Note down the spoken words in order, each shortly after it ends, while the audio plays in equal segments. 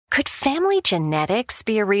Could family genetics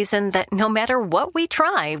be a reason that no matter what we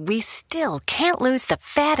try, we still can't lose the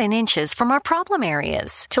fat and inches from our problem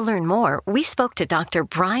areas? To learn more, we spoke to Dr.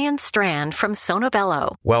 Brian Strand from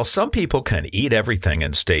Sonobello. While some people can eat everything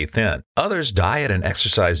and stay thin, others diet and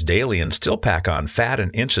exercise daily and still pack on fat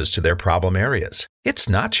and inches to their problem areas. It's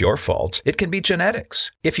not your fault. It can be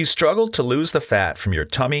genetics. If you struggle to lose the fat from your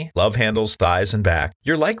tummy, love handles, thighs, and back,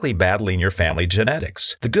 you're likely battling your family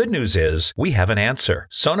genetics. The good news is we have an answer.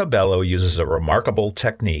 Sonobello uses a remarkable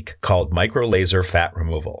technique called microlaser fat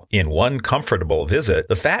removal. In one comfortable visit,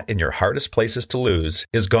 the fat in your hardest places to lose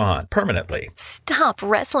is gone permanently. Stop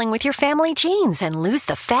wrestling with your family genes and lose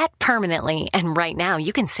the fat permanently. And right now,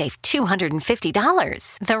 you can save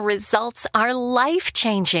 $250. The results are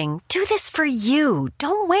life-changing. Do this for you.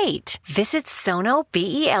 Don't wait. Visit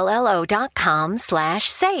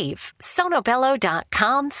sonobello.com/save.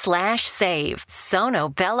 sonobello.com/save.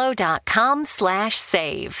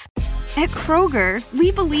 sonobello.com/save. At Kroger,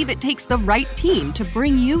 we believe it takes the right team to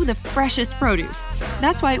bring you the freshest produce.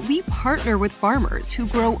 That's why we partner with farmers who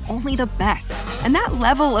grow only the best. And that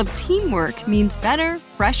level of teamwork means better,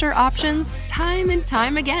 fresher options time and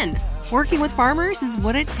time again. Working with farmers is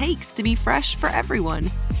what it takes to be fresh for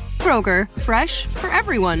everyone. Kroger, fresh for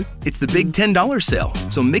everyone. It's the big $10 sale,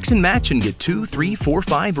 so mix and match and get 2, 3, 4,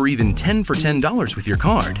 5, or even 10 for $10 with your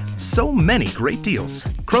card. So many great deals.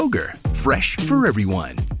 Kroger, fresh for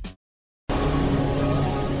everyone.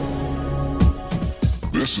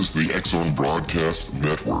 This is the X-Zone Broadcast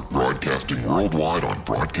Network, broadcasting worldwide on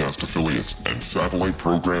broadcast affiliates and satellite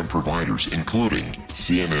program providers, including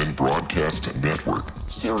CNN Broadcast Network,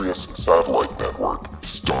 Sirius Satellite Network,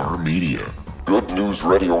 Star Media, Good News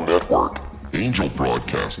Radio Network, Angel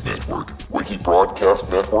Broadcast Network, Wiki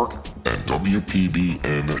Broadcast Network, and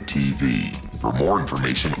WPBN TV. For more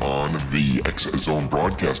information on the X-Zone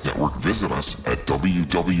Broadcast Network, visit us at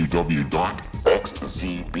www.xzbn.net.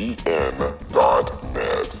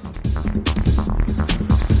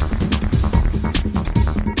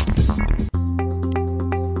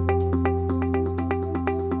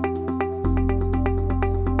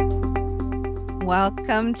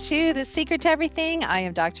 Welcome to The Secret to Everything. I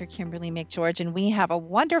am Dr. Kimberly McGeorge, and we have a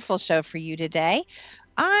wonderful show for you today.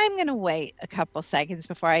 I'm going to wait a couple seconds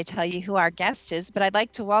before I tell you who our guest is, but I'd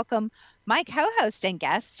like to welcome my co-host and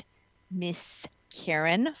guest, Miss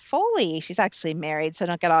Karen Foley. She's actually married, so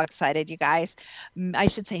don't get all excited, you guys. I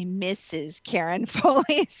should say Mrs. Karen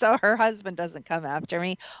Foley, so her husband doesn't come after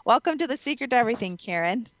me. Welcome to The Secret to Everything,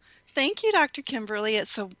 Karen. Thank you, Dr. Kimberly.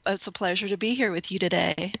 It's a pleasure to be here with you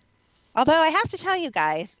today. Although I have to tell you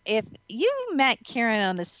guys, if you met Karen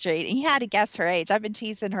on the street and you had to guess her age, I've been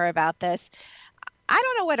teasing her about this. I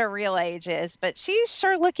don't know what her real age is, but she's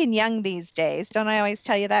sure looking young these days. Don't I always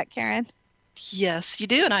tell you that, Karen? Yes, you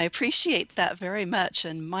do, and I appreciate that very much.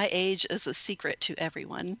 And my age is a secret to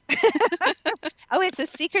everyone. Oh, it's a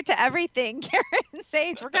secret to everything, Karen's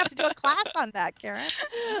age. We're going to have to do a class on that, Karen.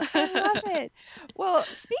 I love it. Well,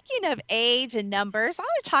 speaking of age and numbers, I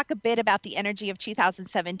want to talk a bit about the energy of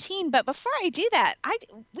 2017. But before I do that,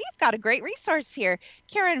 we've got a great resource here.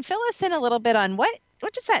 Karen, fill us in a little bit on what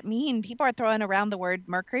does that mean? People are throwing around the word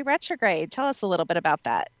Mercury retrograde. Tell us a little bit about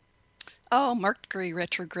that. Oh, Mercury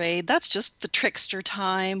retrograde. That's just the trickster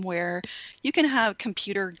time where you can have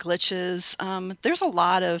computer glitches. There's a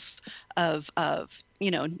lot of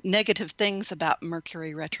negative things about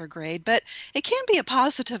Mercury retrograde, but it can be a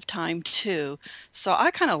positive time too. So I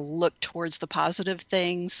kind of look towards the positive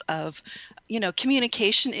things of,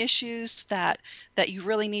 communication issues that you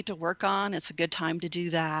really need to work on. It's a good time to do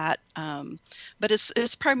that. But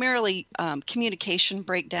it's primarily communication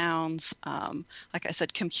breakdowns, like I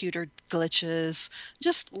said, computer glitches,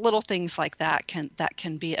 just little things like that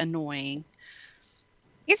can be annoying.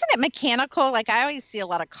 Isn't it mechanical? Like I always see a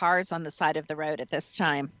lot of cars on the side of the road at this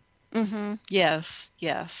time. Mm-hmm. Yes.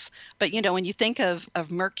 But, when you think of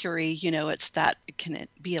mercury, can it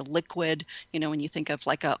be a liquid, when you think of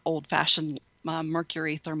like a old fashioned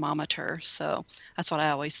mercury thermometer. So that's what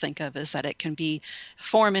I always think of, is that it can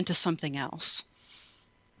form into something else.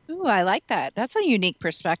 Ooh, I like that. That's a unique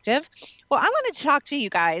perspective. Well, I wanted to talk to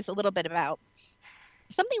you guys a little bit about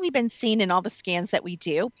something we've been seeing in all the scans that we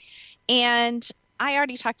do. And I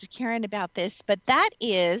already talked to Karen about this, but that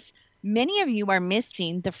is many of you are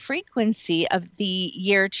missing the frequency of the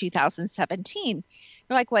year 2017.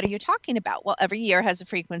 You're like, what are you talking about? Well, every year has a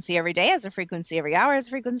frequency, every day has a frequency, every hour has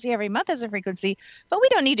a frequency, every month has a frequency, but we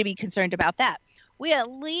don't need to be concerned about that. we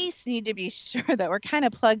at least need to be sure that we're kind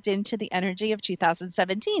of plugged into the energy of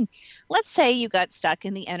 2017. Let's say you got stuck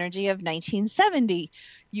in the energy of 1970.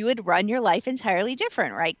 You would run your life entirely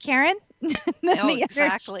different, right, Karen? Oh,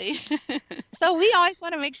 exactly. So we always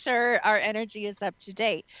want to make sure our energy is up to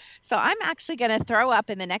date. So I'm actually going to throw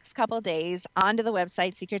up in the next couple of days onto the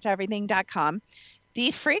website, secrettoeverything.com,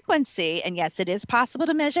 the frequency. And yes, it is possible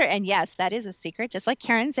to measure. And yes, that is a secret. Just like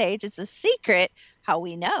Karen's age, it's a secret how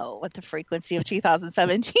we know what the frequency of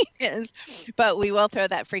 2017 is. But we will throw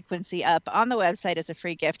that frequency up on the website as a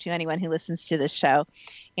free gift to anyone who listens to this show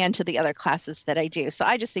and to the other classes that I do. So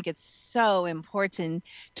I just think it's so important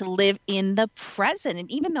to live in the present. And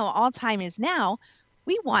even though all time is now,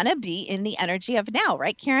 we want to be in the energy of now,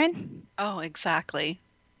 right, Karen? Oh, exactly.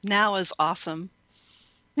 Now is awesome.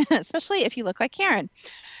 Especially if you look like Karen.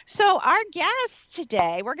 So our guest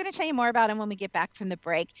today, we're going to tell you more about him when we get back from the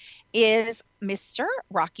break, is Mr.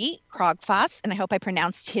 Rocky Krogfoss. And I hope I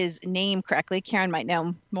pronounced his name correctly. Karen might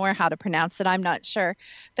know more how to pronounce it. I'm not sure.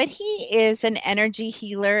 But he is an energy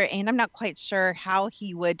healer, and I'm not quite sure how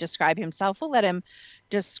he would describe himself. We'll let him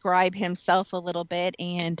describe himself a little bit,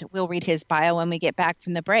 and we'll read his bio when we get back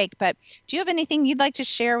from the break. But do you have anything you'd like to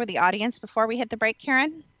share with the audience before we hit the break,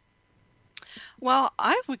 Karen? Well,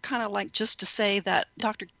 I would kind of like just to say that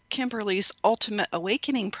Dr. Kimberly's Ultimate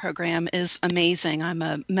Awakening program is amazing. I'm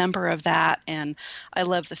a member of that, and I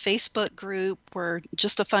love the Facebook group. We're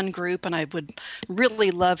just a fun group, and I would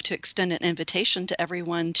really love to extend an invitation to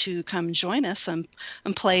everyone to come join us and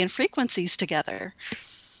play in frequencies together.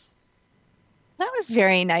 That was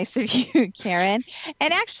very nice of you, Karen.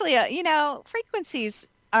 And actually, frequencies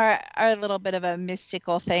are a little bit of a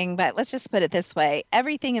mystical thing, but let's just put it this way.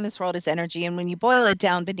 Everything in this world is energy. And when you boil it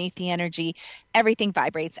down beneath the energy, everything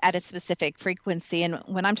vibrates at a specific frequency. And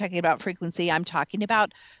when I'm talking about frequency, I'm talking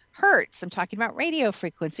about hertz. I'm talking about radio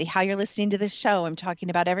frequency, how you're listening to this show. I'm talking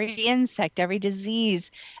about every insect, every disease,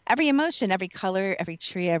 every emotion, every color, every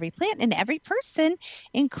tree, every plant, and every person,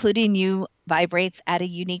 including you, vibrates at a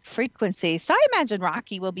unique frequency. So I imagine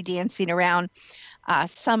Rocky will be dancing around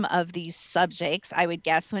some of these subjects, I would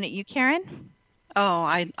guess. Wouldn't you, Karen? Oh,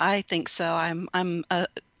 I think so. I'm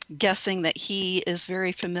guessing that he is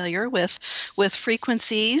very familiar with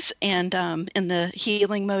frequencies and in the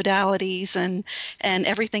healing modalities and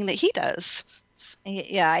everything that he does.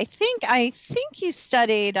 Yeah, I think he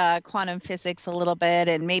studied quantum physics a little bit,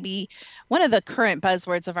 and maybe one of the current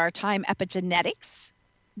buzzwords of our time, epigenetics.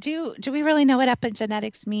 Do we really know what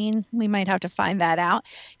epigenetics mean? We might have to find that out.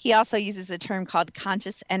 He also uses a term called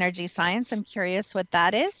conscious energy science. I'm curious what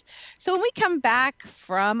that is. So when we come back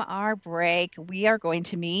from our break, we are going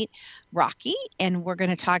to meet Rocky, and we're going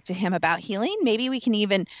to talk to him about healing. Maybe we can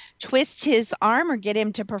even twist his arm or get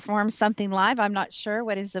him to perform something live. I'm not sure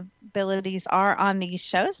what his abilities are on these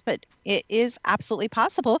shows, but it is absolutely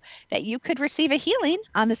possible that you could receive a healing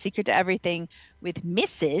on The Secret to Everything with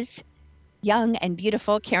Mrs. Young and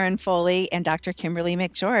beautiful Karen Foley and Dr. Kimberly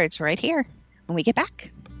McGeorge right here when we get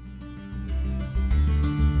back.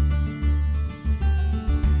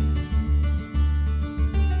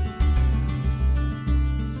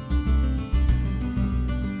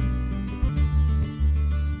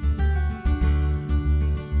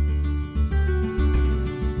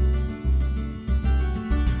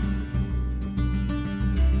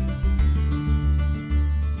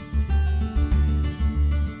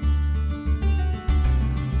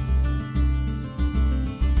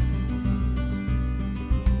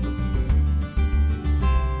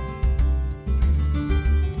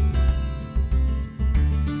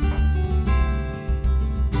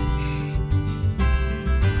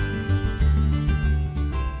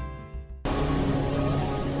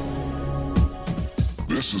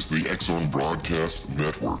 This is the X-Zone Broadcast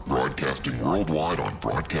Network, broadcasting worldwide on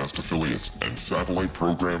broadcast affiliates and satellite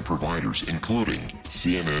program providers, including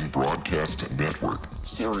CNN Broadcast Network,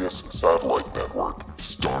 Sirius Satellite Network,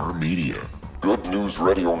 Star Media, Good News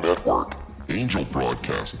Radio Network, Angel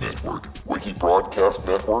Broadcast Network, Wiki Broadcast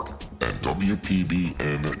Network, and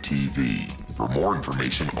WPBN TV. For more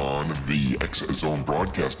information on the X-Zone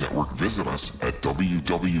Broadcast Network, visit us at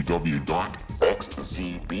www.xzbn.net.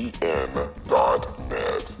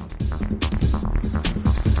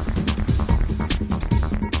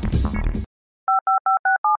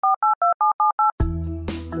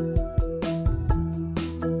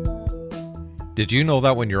 Did you know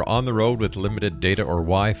that when you're on the road with limited data or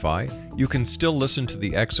Wi-Fi, you can still listen to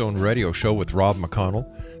the X-Zone Radio Show with Rob McConnell,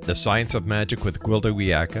 The Science of Magic with Gwilda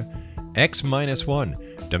Wiyaka,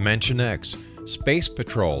 X-1, Dimension X, Space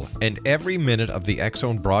Patrol, and every minute of the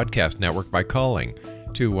X-Zone Broadcast Network by calling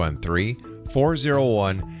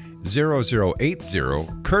 213-401 0080,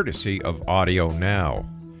 courtesy of Audio Now.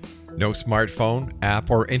 No smartphone, app,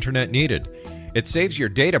 or internet needed. It saves your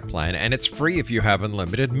data plan and it's free if you have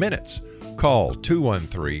unlimited minutes. Call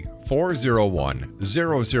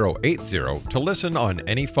 213-401-0080 to listen on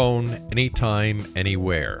any phone, anytime,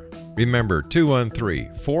 anywhere. Remember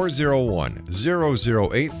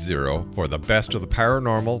 213-401-0080 for the best of the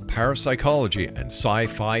paranormal, parapsychology, and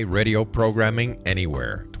sci-fi radio programming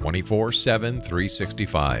anywhere, 24/7,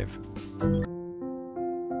 365.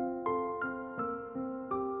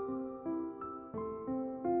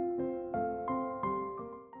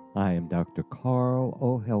 I am Dr. Carl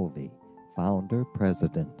O'Helvey, founder,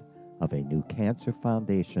 president of a new cancer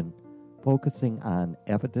foundation focusing on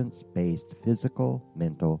evidence-based physical,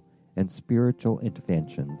 mental, and spiritual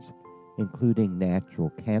interventions, including natural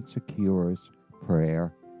cancer cures,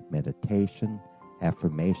 prayer, meditation,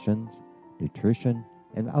 affirmations, nutrition,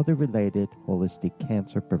 and other related holistic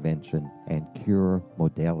cancer prevention and cure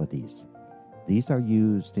modalities. These are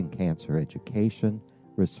used in cancer education,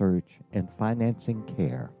 research, and financing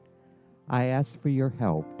care. I ask for your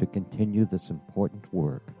help to continue this important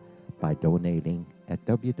work by donating at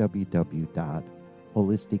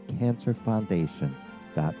www.holisticcancerfoundation.com.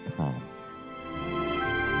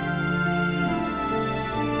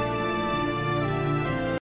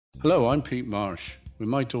 Hello, I'm Pete Marsh. With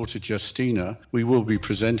my daughter Justina, we will be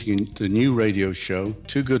presenting the new radio show,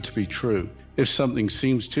 Too Good to Be True. If something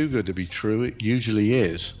seems too good to be true, it usually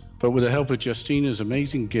is. But with the help of Justina's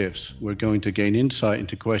amazing gifts, we're going to gain insight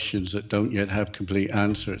into questions that don't yet have complete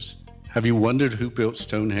answers. Have you wondered who built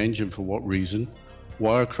Stonehenge and for what reason?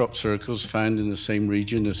 Why are crop circles found in the same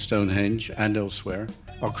region as Stonehenge and elsewhere?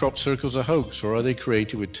 Are crop circles a hoax, or are they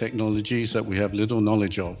created with technologies that we have little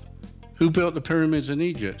knowledge of? Who built the pyramids in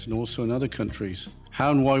Egypt and also in other countries?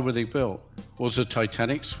 How and why were they built? Was the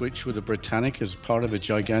Titanic switched with the Britannic as part of a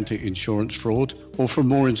gigantic insurance fraud, or for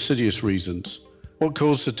more insidious reasons? What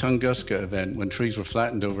caused the Tunguska event when trees were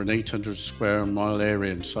flattened over an 800 square mile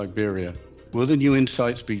area in Siberia? Will the new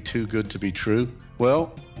insights be too good to be true?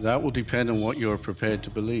 Well, that will depend on what you are prepared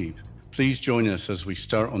to believe. Please join us as we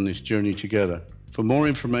start on this journey together. For more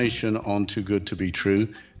information on Too Good to Be True,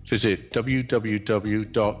 visit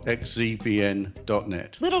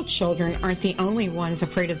www.xzbn.net. Little children aren't the only ones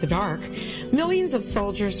afraid of the dark. Millions of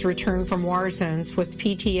soldiers return from war zones with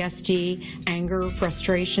PTSD, anger,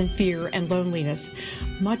 frustration, fear, and loneliness,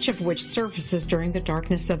 much of which surfaces during the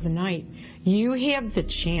darkness of the night. You have the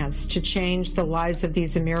chance to change the lives of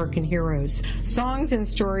these American heroes. Songs and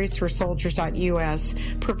Stories for Soldiers.us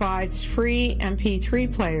provides free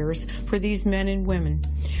MP3 players for these men and women.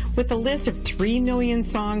 With a list of 3 million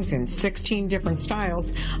songs in 16 different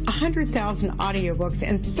styles, 100,000 audiobooks,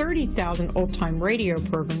 and 30,000 old-time radio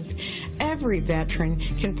programs, every veteran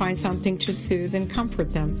can find something to soothe and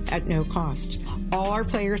comfort them at no cost. All our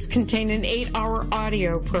players contain an 8-hour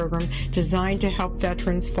audio program designed to help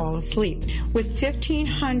veterans fall asleep. With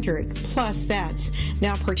 1,500 plus vets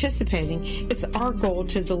now participating, it's our goal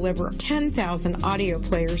to deliver 10,000 audio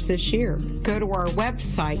players this year. Go to our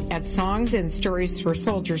website at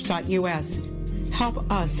songsandstoriesforsoldiers.us.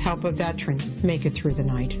 Help us help a veteran make it through the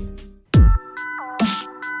night.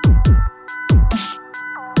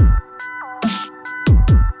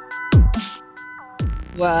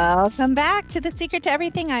 Welcome back to The Secret to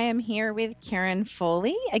Everything. I am here with Karen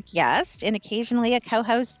Foley, a guest and occasionally a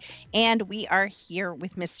co-host, and we are here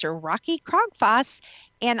with Mr. Rocky Krogfoss.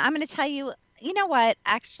 And I'm going to tell you, you know what?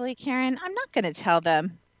 Actually, Karen, I'm not going to tell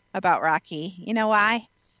them about Rocky. You know why?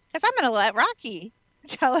 Because I'm going to let Rocky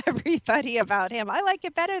tell everybody about him. I like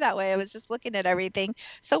it better that way. I was just looking at everything.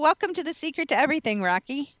 So welcome to The Secret to Everything,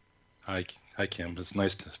 Rocky. Hi, Kim. It's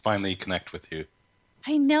nice to finally connect with you.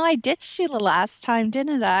 I know I ditched you the last time,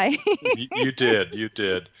 didn't I? You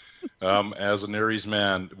did. As an Aries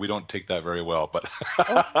man, we don't take that very well, but.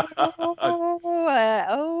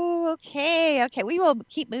 Okay. We will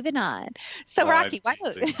keep moving on. So, Rocky,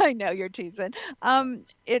 I know you're teasing. I'm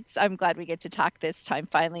glad we get to talk this time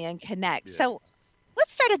finally and connect. Yeah. So,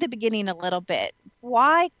 let's start at the beginning a little bit.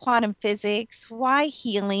 Why quantum physics? Why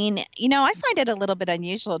healing? You know, I find it a little bit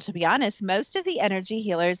unusual, to be honest. Most of the energy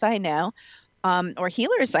healers I know, or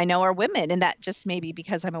healers I know, are women, and that just may be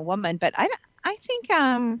because I'm a woman. But I think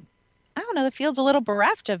I don't know, the field's a little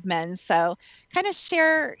bereft of men. So, kind of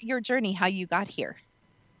share your journey, how you got here.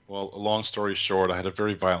 Well, long story short, I had a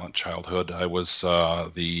very violent childhood. I was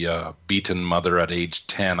the beaten mother at age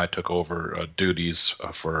 10. I took over duties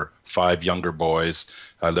for 5 younger boys.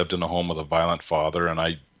 I lived in a home with a violent father, and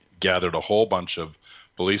I gathered a whole bunch of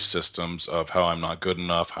belief systems of how I'm not good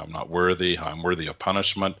enough, how I'm not worthy, how I'm worthy of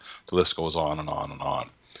punishment. The list goes on and on and on.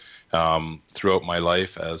 Throughout my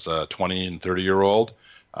life as a 20 and 30-year-old,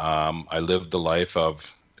 I lived the life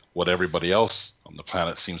of what everybody else on the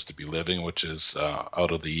planet seems to be living, which is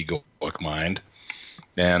out of the egoic mind.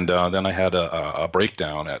 And then I had a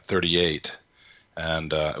breakdown at 38.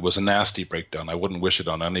 And it was a nasty breakdown. I wouldn't wish it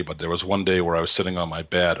on anybody. There was one day where I was sitting on my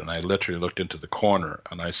bed and I literally looked into the corner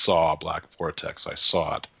and I saw a black vortex. I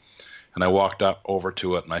saw it. And I walked up over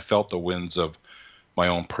to it and I felt the winds of my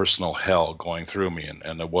own personal hell going through me.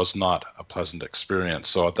 And it was not a pleasant experience.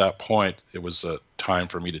 So at that point, it was a time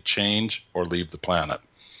for me to change or leave the planet.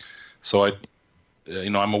 So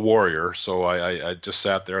I'm a warrior. So I just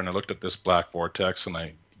sat there and I looked at this black vortex and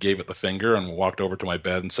I gave it the finger and walked over to my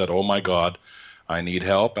bed and said, "Oh my God, I need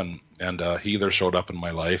help," and a healer showed up in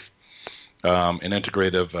my life, an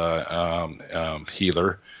integrative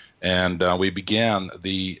healer, and we began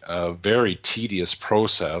the very tedious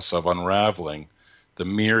process of unraveling the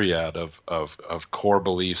myriad of core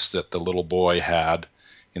beliefs that the little boy had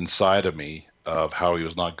inside of me of how he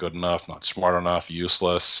was not good enough, not smart enough,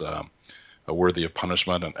 useless, worthy of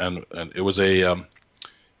punishment, and it was a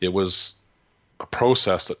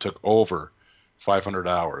process that took over 500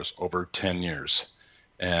 hours over 10 years.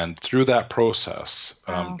 And through that process,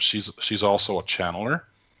 wow. She's also a channeler.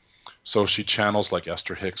 So she channels like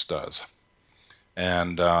Esther Hicks does.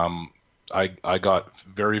 And I got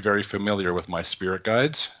very, very familiar with my spirit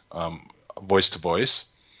guides, voice to voice.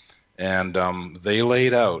 And they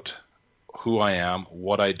laid out who I am,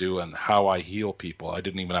 what I do, and how I heal people. I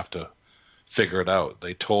didn't even have to figure it out.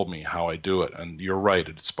 They told me how I do it. And you're right,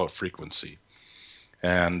 it's about frequency.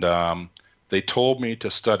 And they told me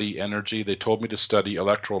to study energy. They told me to study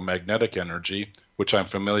electromagnetic energy, which I'm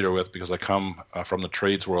familiar with because I come from the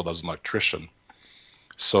trades world as an electrician.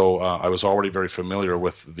 So I was already very familiar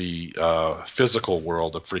with the physical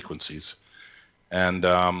world of frequencies. And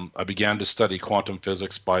I began to study quantum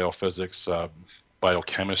physics, biophysics,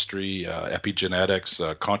 biochemistry,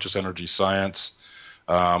 epigenetics, conscious energy science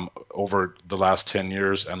over the last 10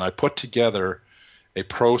 years. And I put together a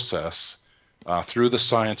process through the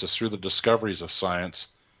sciences, through the discoveries of science,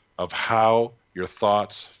 of how your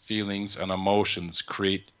thoughts, feelings, and emotions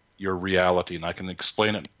create your reality. And I can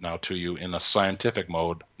explain it now to you in a scientific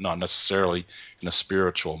mode, not necessarily in a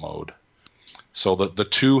spiritual mode. So the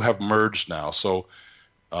two have merged now. So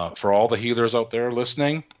for all the healers out there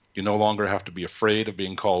listening, you no longer have to be afraid of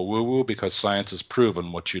being called woo-woo because science has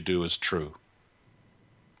proven what you do is true.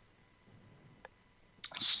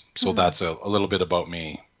 So that's a little bit about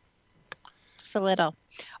me. A little.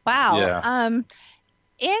 Wow. Yeah.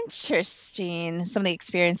 Interesting. Some of the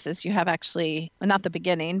experiences you have actually, well, not the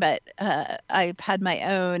beginning, but I've had my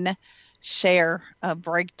own share of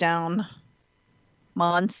breakdown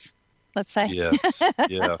months, let's say. Yes.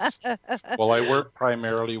 Yes. Well, I work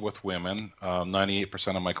primarily with women.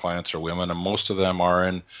 98% of my clients are women, and most of them are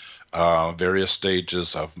in various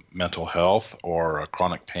stages of mental health or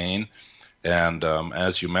chronic pain. And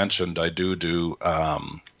as you mentioned, I do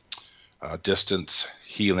distance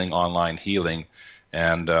healing, online healing.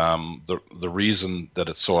 And the reason that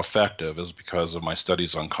it's so effective is because of my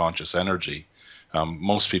studies on conscious energy.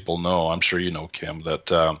 Most people know, I'm sure you know, Kim, that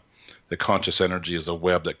the conscious energy is a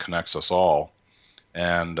web that connects us all.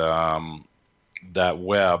 And that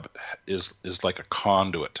web is like a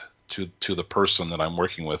conduit to the person that I'm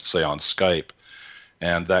working with, say on Skype.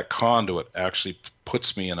 And that conduit actually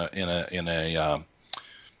puts me in a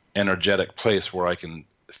energetic place where I can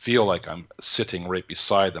feel like I'm sitting right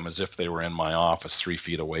beside them as if they were in my office 3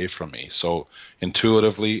 feet away from me. So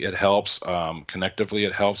intuitively it helps, connectively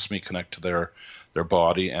it helps me connect to their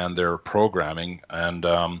body and their programming. And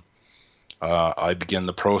I begin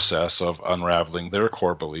the process of unraveling their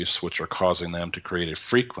core beliefs, which are causing them to create a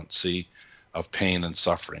frequency of pain and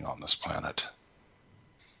suffering on this planet.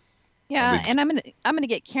 Yeah, and I'm gonna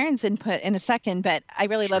get Karen's input in a second, but I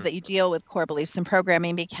really love that you deal with core beliefs and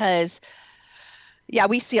programming because yeah,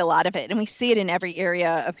 we see a lot of it, and we see it in every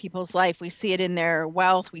area of people's life. We see it in their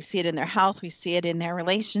wealth, we see it in their health, we see it in their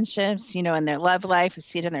relationships, in their love life, we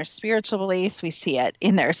see it in their spiritual beliefs, we see it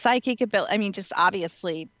in their psychic ability. I mean, just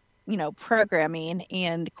obviously, programming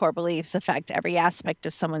and core beliefs affect every aspect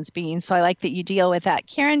of someone's being. So I like that you deal with that.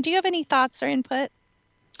 Karen, do you have any thoughts or input?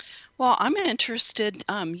 Well, I'm interested.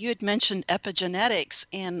 You had mentioned epigenetics,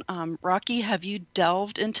 and Rocky, have you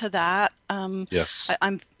delved into that? Yes.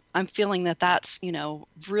 I'm feeling that that's,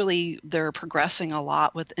 really they're progressing a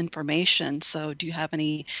lot with information. So do you have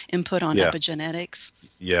any input on epigenetics?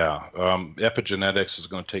 Yeah. Epigenetics is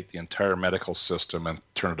going to take the entire medical system and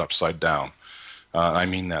turn it upside down. I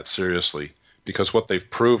mean that seriously. Because what they've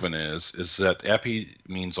proven is that epi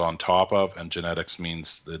means on top of, and genetics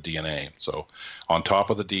means the DNA. So on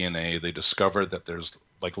top of the DNA, they discovered that there's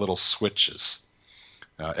like little switches,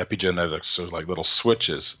 epigenetics, so like little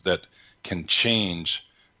switches that can change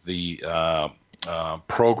the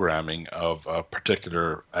programming of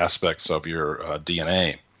particular aspects of your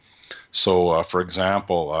DNA. So, for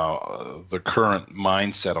example, the current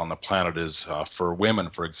mindset on the planet is for women,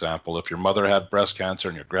 for example, if your mother had breast cancer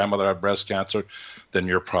and your grandmother had breast cancer, then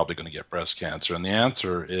you're probably going to get breast cancer. And the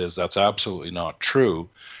answer is that's absolutely not true.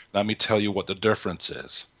 Let me tell you what the difference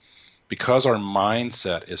is. Because our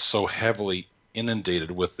mindset is so heavily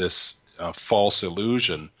inundated with this false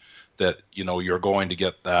illusion that, you're going to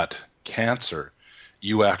get that cancer,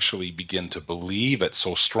 you actually begin to believe it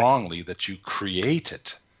so strongly that you create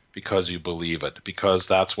it. Because you believe it, because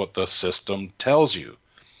that's what the system tells you.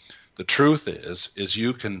 The truth is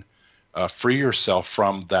you can free yourself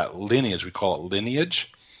from that lineage, we call it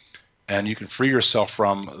lineage, and you can free yourself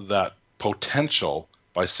from that potential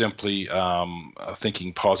by simply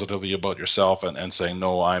thinking positively about yourself and saying,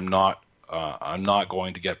 no, I'm not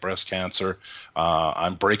going to get breast cancer.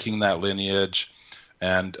 I'm breaking that lineage,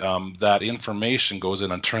 and that information goes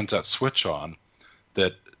in and turns that switch on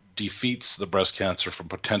that defeats the breast cancer from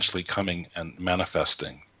potentially coming and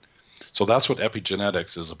manifesting. So that's what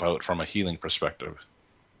epigenetics is about from a healing perspective.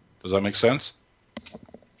 Does that make sense?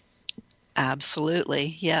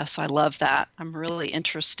 Absolutely. Yes, I love that. I'm really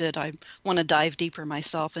interested. I want to dive deeper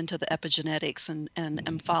myself into the epigenetics and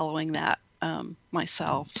am following that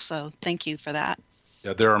myself. So thank you for that.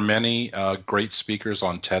 Yeah, there are many great speakers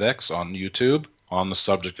on TEDx, on YouTube, on the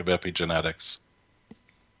subject of epigenetics.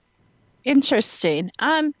 Interesting.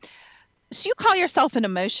 So you call yourself an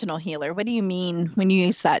emotional healer. What do you mean when you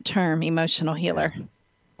use that term, emotional healer?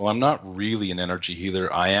 Well, I'm not really an energy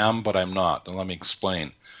healer. I am, but I'm not. And let me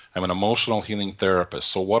explain. I'm an emotional healing therapist.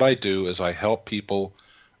 So what I do is I help people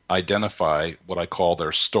identify what I call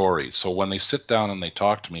their story. So when they sit down and they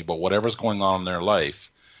talk to me about whatever's going on in their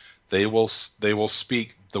life, they will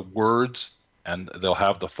speak the words, and they'll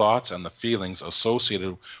have the thoughts and the feelings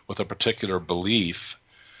associated with a particular belief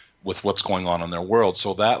with what's going on in their world.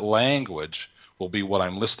 So that language will be what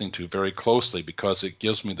I'm listening to very closely, because it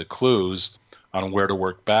gives me the clues on where to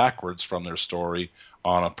work backwards from their story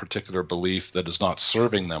on a particular belief that is not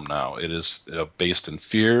serving them now. It is based in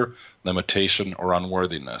fear, limitation, or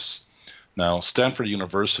unworthiness. Now, Stanford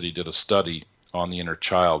University did a study on the inner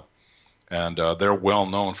child, and they're well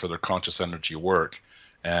known for their conscious energy work.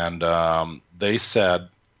 And they said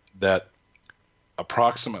that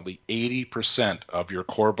approximately 80% of your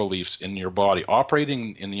core beliefs in your body,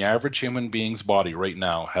 operating in the average human being's body right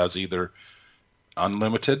now, has either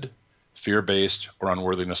unlimited, fear-based, or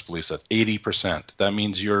unworthiness beliefs. That's 80%. That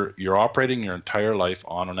means you're operating your entire life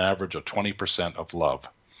on an average of 20% of love.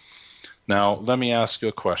 Now, let me ask you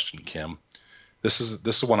a question, Kim. This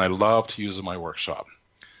is one I love to use in my workshop.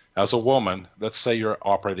 As a woman, let's say you're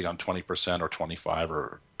operating on 20% or 25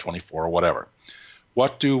 or 24 or whatever.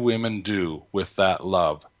 What do women do with that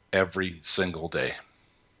love every single day?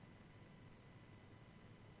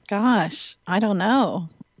 Gosh, I don't know.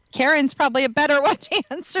 Karen's probably a better one to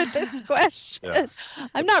answer this question. Yeah.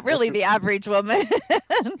 I'm not really the average woman.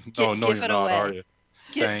 No, you're not, are you?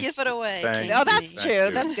 Give it away. Oh, that's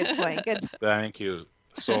true. That's a good point. Good. Thank you.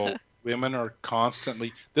 So women are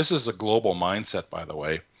constantly, this is a global mindset, by the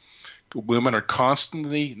way. Women are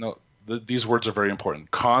constantly, these words are very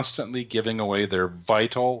important, constantly giving away their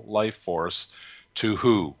vital life force to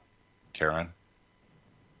who, Karen?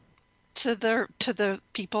 To the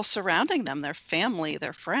people surrounding them, their family,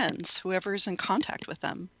 their friends, whoever's in contact with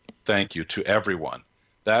them. Thank you. To everyone.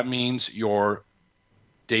 That means you're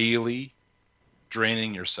daily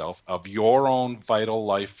draining yourself of your own vital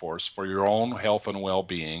life force for your own health and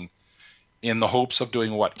well-being in the hopes of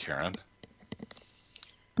doing what, Karen?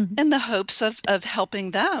 In the hopes of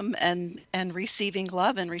helping them and receiving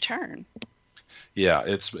love in return. Yeah,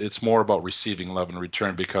 it's more about receiving love in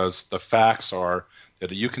return, because the facts are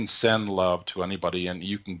that you can send love to anybody and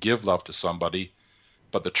you can give love to somebody,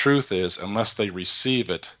 but the truth is, unless they receive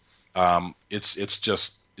it,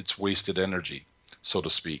 it's wasted energy, so to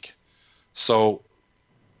speak. So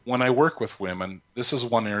when I work with women, this is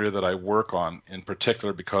one area that I work on in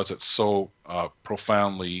particular because it's so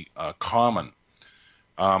profoundly common.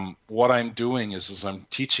 What I'm doing is I'm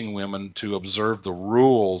teaching women to observe the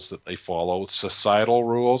rules that they follow, societal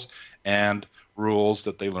rules and rules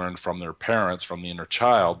that they learned from their parents, from the inner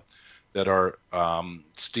child, that are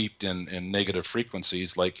steeped in negative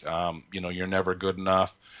frequencies, like, you're never good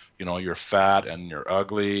enough, you're fat and you're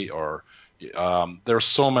ugly, or, There are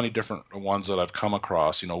so many different ones that I've come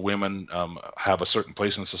across. Women have a certain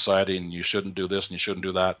place in society, and you shouldn't do this and you shouldn't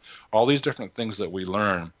do that. All these different things that we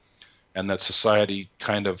learn and that society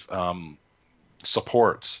kind of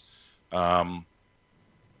supports. And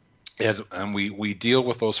we deal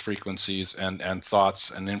with those frequencies and thoughts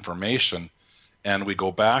and information, and we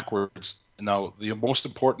go backwards. Now, the most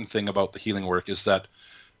important thing about the healing work is that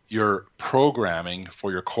your programming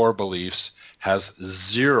for your core beliefs has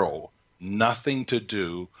nothing to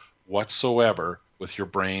do whatsoever with your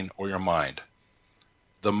brain or your mind.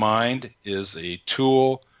 The mind is a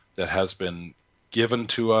tool that has been given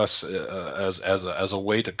to us as a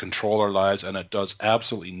way to control our lives, and it does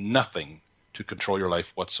absolutely nothing to control your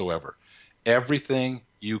life whatsoever. Everything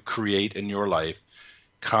you create in your life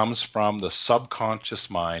comes from the subconscious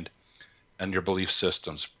mind and your belief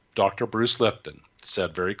systems. Dr. Bruce Lipton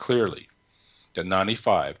said very clearly that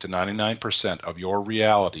 95 to 99% of your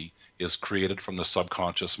reality is created from the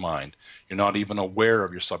subconscious mind. You're not even aware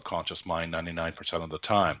of your subconscious mind 99% of the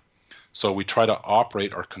time. So we try to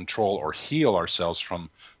operate or control or heal ourselves from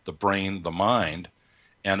the brain, the mind,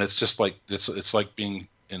 and it's just like it's like being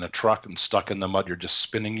in a truck and stuck in the mud. You're just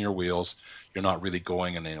spinning your wheels. You're not really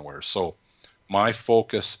going anywhere. So my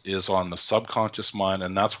focus is on the subconscious mind,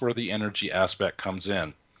 and that's where the energy aspect comes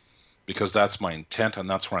in, because that's my intent, and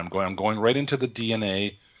that's where I'm going. I'm going right into the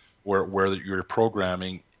DNA where your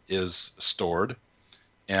programming is stored,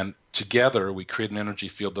 and together we create an energy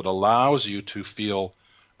field that allows you to feel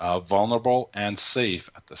vulnerable and safe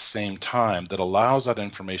at the same time, that allows that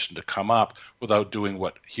information to come up without doing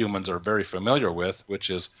what humans are very familiar with, which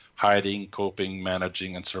is hiding, coping,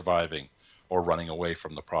 managing, and surviving, or running away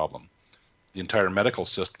from the problem. The entire medical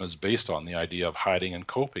system is based on the idea of hiding and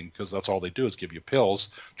coping, because that's all they do is give you pills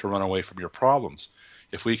to run away from your problems.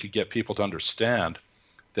 If we could get people to understand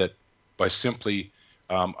that by simply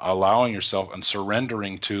allowing yourself and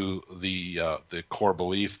surrendering to the core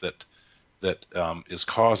belief that is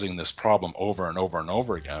causing this problem over and over and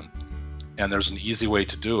over again, and there's an easy way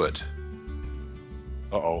to do it.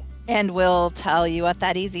 And we'll tell you what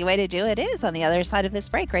that easy way to do it is on the other side of this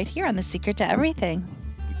break, right here on The Secret to Everything.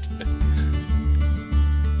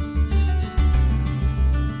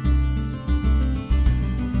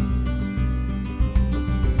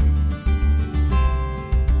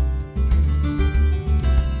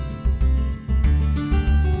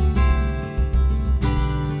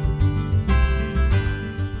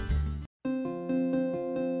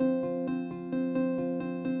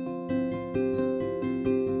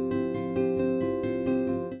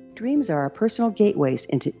 Dreams are our personal gateways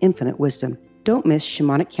into infinite wisdom. Don't miss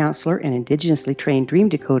shamanic counselor and indigenously trained dream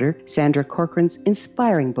decoder Sandra Corcoran's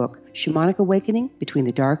inspiring book, Shamanic Awakening Between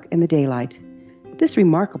the Dark and the Daylight. This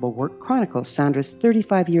remarkable work chronicles Sandra's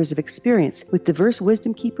 35 years of experience with diverse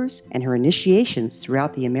wisdom keepers and her initiations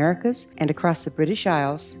throughout the Americas and across the British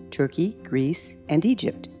Isles, Turkey, Greece, and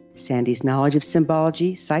Egypt. Sandy's knowledge of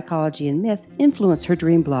symbology, psychology, and myth influence her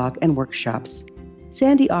dream blog and workshops.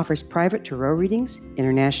 Sandy offers private tarot readings,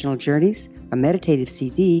 international journeys, a meditative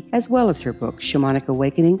CD, as well as her book, Shamanic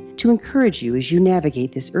Awakening, to encourage you as you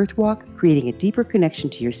navigate this earth walk, creating a deeper connection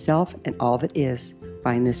to yourself and all that is.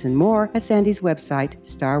 Find this and more at Sandy's website,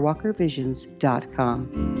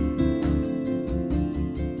 starwalkervisions.com.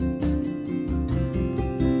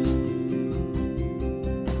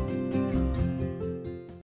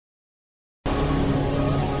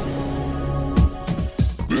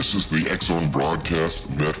 This is the X-Zone Broadcast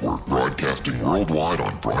Network, broadcasting worldwide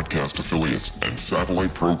on broadcast affiliates and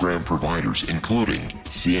satellite program providers, including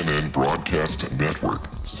CNN Broadcast Network,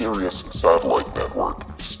 Sirius Satellite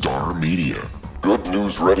Network, Star Media, Good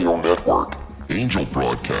News Radio Network, Angel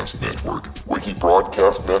Broadcast Network, Wiki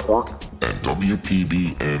Broadcast Network, and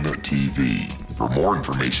WPBN TV. For more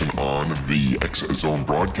information on the X-Zone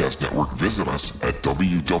Broadcast Network, visit us at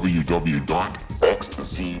www.xzbn.net.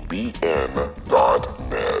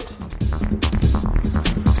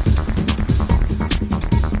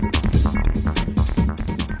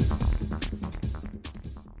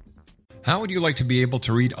 How would you like to be able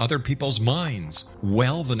to read other people's minds?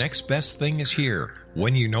 Well, the next best thing is here.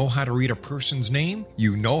 When you know how to read a person's name,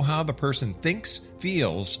 you know how the person thinks,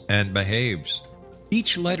 feels, and behaves.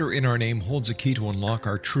 Each letter in our name holds a key to unlock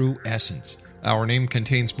our true essence. Our name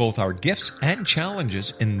contains both our gifts and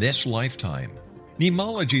challenges in this lifetime.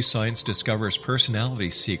 Mnemology science discovers personality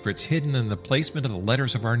secrets hidden in the placement of the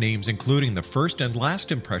letters of our names, including the first and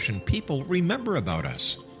last impression people remember about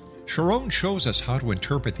us. Sharon shows us how to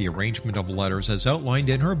interpret the arrangement of letters as outlined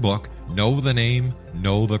in her book, Know the Name,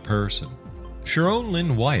 Know the Person. Sharon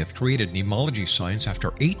Lynn Wyeth created nemology science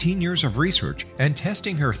after 18 years of research and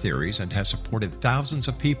testing her theories, and has supported thousands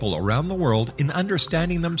of people around the world in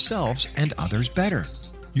understanding themselves and others better.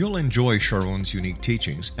 You'll enjoy Sharon's unique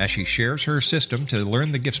teachings as she shares her system to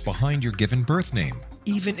learn the gifts behind your given birth name.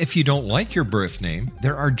 Even if you don't like your birth name,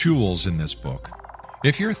 there are jewels in this book.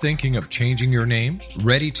 If you're thinking of changing your name,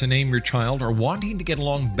 ready to name your child, or wanting to get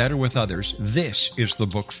along better with others, this is the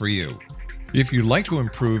book for you. If you'd like to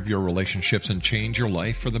improve your relationships and change your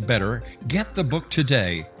life for the better, get the book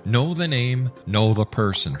today, Know the Name, Know the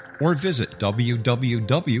Person, or visit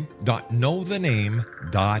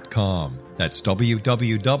www.knowthename.com. That's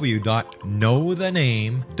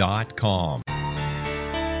www.knowthename.com.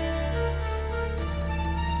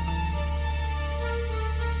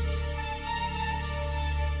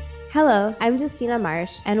 Hello, I'm Justina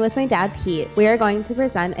Marsh, and with my dad Pete, we are going to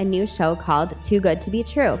present a new show called Too Good to Be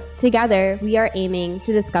True. Together, we are aiming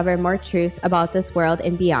to discover more truths about this world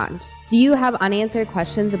and beyond. Do you have unanswered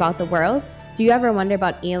questions about the world? Do you ever wonder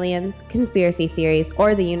about aliens, conspiracy theories,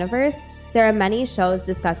 or the universe? There are many shows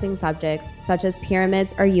discussing subjects such as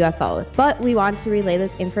pyramids or UFOs, but we want to relay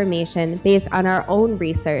this information based on our own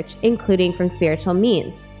research, including from spiritual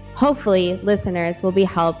means. Hopefully, listeners will be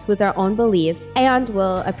helped with their own beliefs and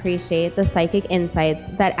will appreciate the psychic insights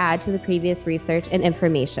that add to the previous research and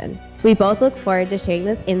information. We both look forward to sharing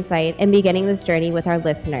this insight and beginning this journey with our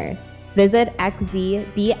listeners. Visit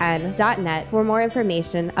xzbn.net for more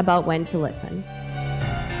information about when to listen.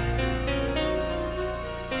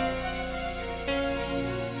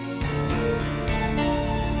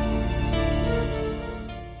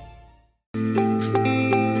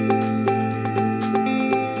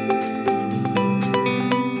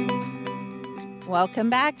 Welcome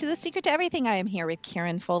back to The Secret to Everything. I am here with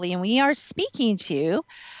Karen Foley, and we are speaking to,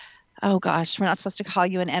 oh gosh, we're not supposed to call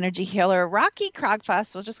you an energy healer, Rocky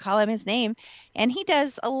Krogfoss. We'll just call him his name. And he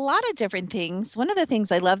does a lot of different things. One of the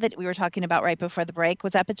things I love that we were talking about right before the break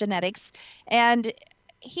was epigenetics. And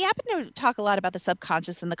he happened to talk a lot about the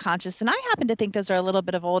subconscious and the conscious, and I happen to think those are a little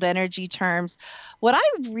bit of old energy terms. What I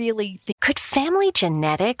really think... Could family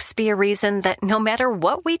genetics be a reason that no matter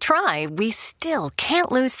what we try, we still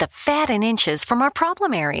can't lose the fat and inches from our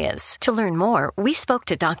problem areas? To learn more, we spoke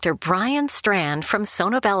to Dr. Brian Strand from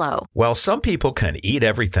Sonobello. While some people can eat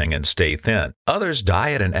everything and stay thin, others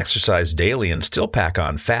diet and exercise daily and still pack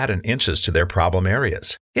on fat and inches to their problem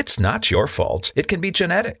areas. It's not your fault. It can be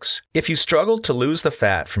genetics. If you struggle to lose the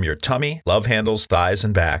fat from your tummy, love handles, thighs,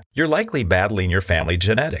 and back, you're likely battling your family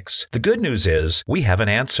genetics. The good news is we have an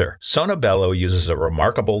answer. Sonobello uses a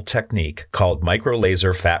remarkable technique called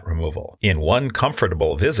micro-laser fat removal. In one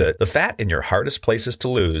comfortable visit, the fat in your hardest places to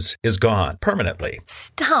lose is gone permanently.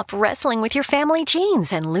 Stop wrestling with your family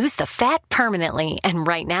genes and lose the fat permanently. And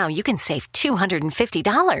right now, you can save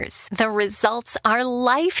 $250. The results are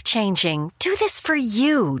life-changing. Do this for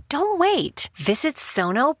you. Don't wait. Visit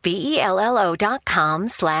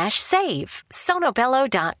sonobello.com/save.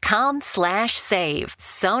 sonobello.com/save.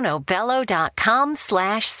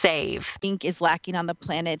 sonobello.com/save. Think is lacking on the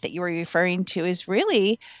planet that you were referring to is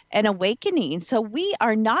really an awakening. So we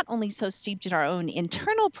are not only so steeped in our own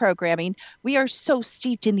internal programming, we are so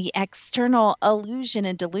steeped in the external illusion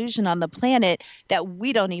and delusion on the planet that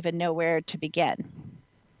we don't even know where to begin.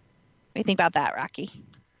 What do you think about that, Rocky?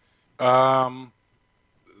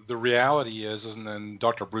 The reality is, and then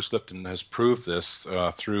Dr. Bruce Lipton has proved this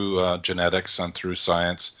through genetics and through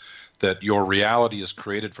science, that your reality is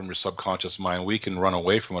created from your subconscious mind. We can run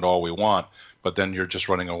away from it all we want, but then you're just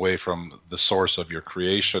running away from the source of your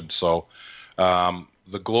creation. So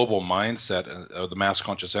the global mindset, the mass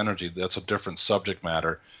conscious energy, that's a different subject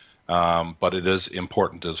matter, but it is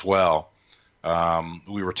important as well.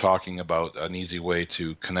 We were talking about an easy way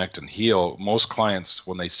to connect and heal. Most clients,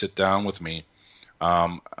 when they sit down with me,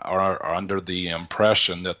 are under the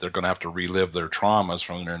impression that they're going to have to relive their traumas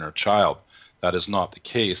from their inner child. That is not the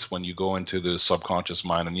case. When you go into the subconscious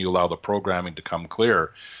mind and you allow the programming to come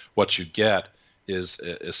clear, what you get is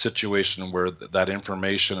a situation where that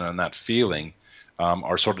information and that feeling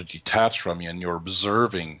are sort of detached from you, and you're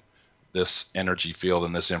observing this energy field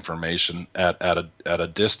and this information at a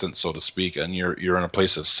distance, so to speak, and you're in a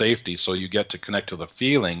place of safety, so you get to connect to the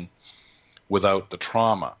feeling without the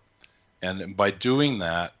trauma. And by doing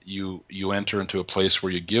that, you enter into a place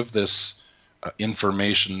where you give this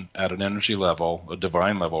information at an energy level, a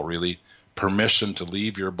divine level really, permission to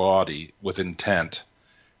leave your body with intent.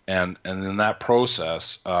 And in that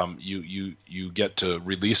process, you get to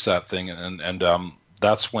release that thing, and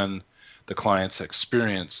that's when the clients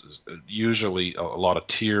experience usually a lot of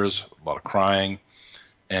tears, a lot of crying,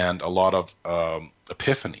 and a lot of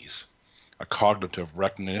epiphanies, a cognitive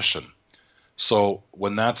recognition. So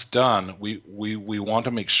when that's done, we want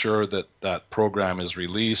to make sure that that program is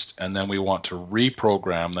released, and then we want to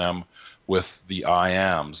reprogram them with the I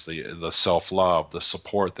ams, the self-love, the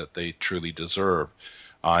support that they truly deserve.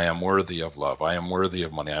 I am worthy of love. I am worthy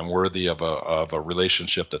of money. I'm worthy of a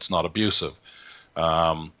relationship that's not abusive.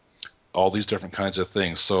 All these different kinds of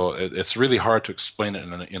things. So it's really hard to explain it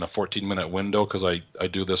in a 14-minute window, because I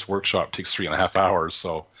do this workshop, it takes 3.5 hours.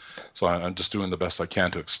 So I'm just doing the best I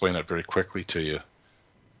can to explain it very quickly to you.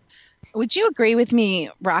 Would you agree with me,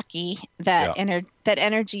 Rocky, that Yeah. that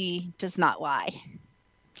energy does not lie?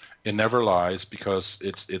 It never lies, because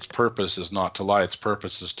its purpose is not to lie. Its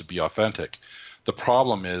purpose is to be authentic. The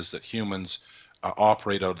problem is that humans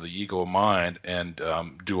operate out of the ego mind and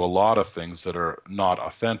do a lot of things that are not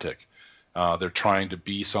authentic. They're trying to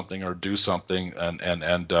be something or do something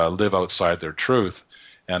and live outside their truth.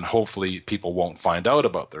 And hopefully people won't find out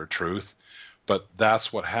about their truth. But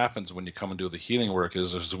that's what happens when you come and do the healing work,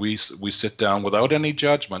 is we sit down without any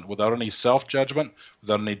judgment, without any self-judgment,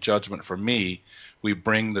 without any judgment for me. We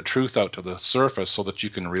bring the truth out to the surface so that you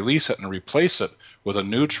can release it and replace it with a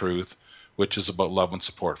new truth, which is about love and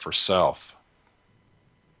support for self.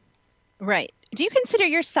 Right. Do you consider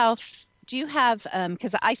yourself, do you have,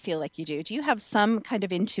 because I feel like you do you have some kind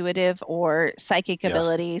of intuitive or psychic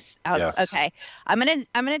abilities? Yes. Okay. I'm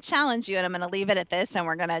gonna challenge you, and I'm gonna leave it at this, and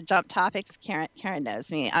we're gonna jump topics. Karen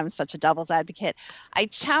knows me. I'm such a devil's advocate. I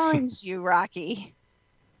challenge you, Rocky,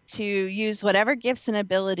 to use whatever gifts and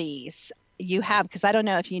abilities you have, because I don't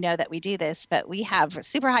know if you know that we do this, but we have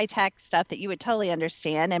super high tech stuff that you would totally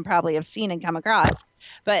understand and probably have seen and come across.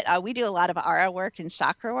 But we do a lot of aura work and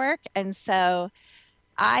chakra work. And so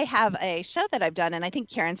I have a show that I've done, and I think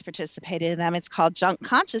Karen's participated in them. It's called Junk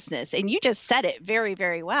Consciousness. And you just said it very,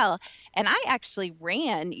 very well. And I actually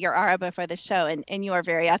ran your aura before the show, and you are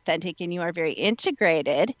very authentic and you are very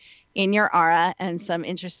integrated in your aura, and some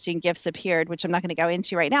interesting gifts appeared, which I'm not going to go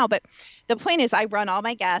into right now. But the point is, I run all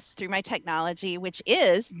my guests through my technology, which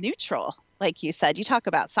is neutral. Like you said, you talk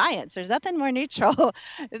about science. There's nothing more neutral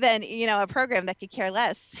than, a program that could care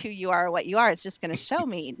less who you are or what you are. It's just going to show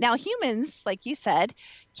me. Now, humans, like you said,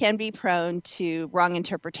 can be prone to wrong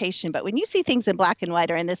interpretation. But when you see things in black and white,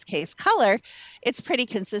 or in this case, color, it's pretty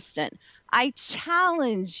consistent. I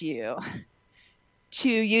challenge you to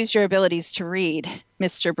use your abilities to read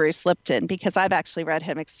Mr. Bruce Lipton, because I've actually read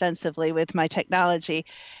him extensively with my technology.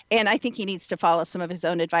 And I think he needs to follow some of his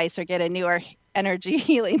own advice or get a newer energy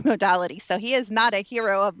healing modality. So he is not a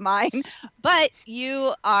hero of mine, but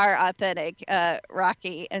you are authentic,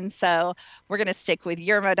 Rocky. And so we're going to stick with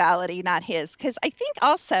your modality, not his. Because I think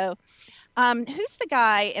also, who's the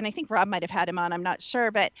guy, and I think Rob might have had him on, I'm not sure,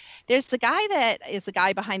 but there's the guy that is the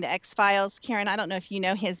guy behind the X-Files. Karen, I don't know if you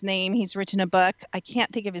know his name. He's written a book. I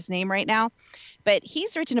can't think of his name right now, but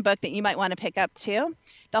he's written a book that you might want to pick up too.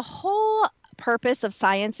 The whole purpose of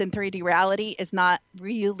science and 3D reality is not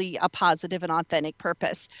really a positive and authentic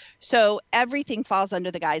purpose. So everything falls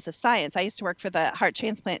under the guise of science. I used to work for the heart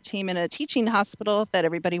transplant team in a teaching hospital that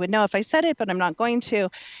everybody would know if I said it, but I'm not going to.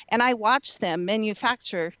 And I watched them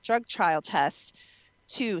manufacture drug trial tests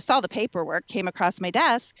saw the paperwork, came across my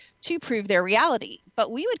desk to prove their reality.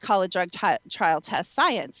 But we would call a drug trial test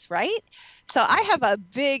science, right? So I have a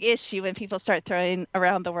big issue when people start throwing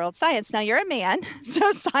around the word science. Now, you're a man,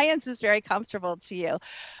 so science is very comfortable to you.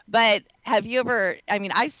 But have you ever,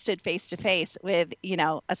 I've stood face to face with,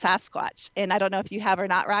 a Sasquatch. And I don't know if you have or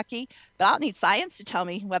not, Rocky, but I'll need science to tell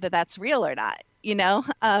me whether that's real or not.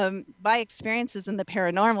 My experiences in the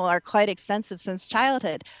paranormal are quite extensive since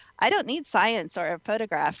childhood. I don't need science or a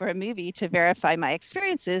photograph or a movie to verify my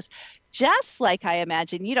experiences, just like I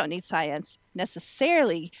imagine you don't need science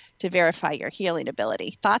necessarily to verify your healing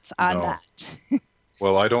ability. Thoughts on that?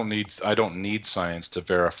 Well, I don't need science to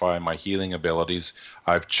verify my healing abilities.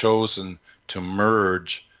 I've chosen to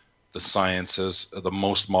merge the sciences, the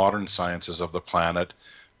most modern sciences of the planet,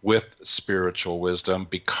 with spiritual wisdom,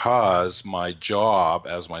 because my job,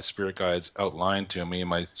 as my spirit guides outlined to me,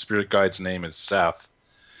 my spirit guide's name is Seth,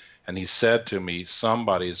 and he said to me,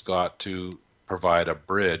 somebody's got to provide a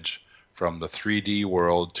bridge from the 3D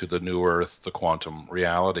world to the new earth, the quantum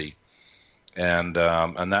reality. And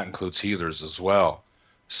that includes healers as well.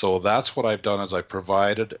 So that's what I've done, is I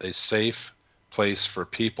provided a safe place for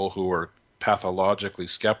people who are pathologically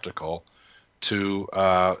skeptical to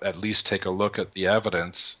at least take a look at the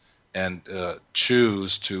evidence and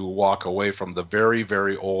choose to walk away from the very,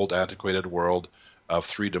 very old, antiquated world of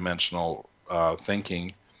three-dimensional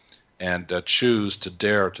thinking, and choose to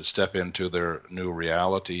dare to step into their new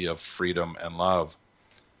reality of freedom and love.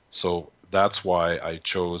 So that's why I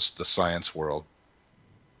chose the science world.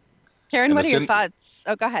 Karen, what are your thoughts?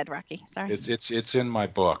 Oh, go ahead, Rocky. Sorry. It's in my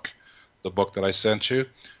book, the book that I sent you.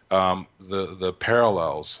 The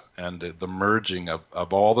parallels and the merging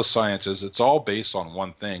of all the sciences. It's all based on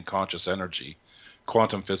one thing: conscious energy,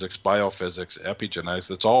 quantum physics, biophysics,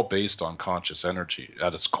 epigenetics. It's all based on conscious energy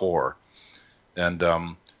at its core. And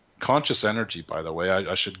conscious energy, by the way,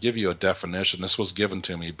 I should give you a definition. This was given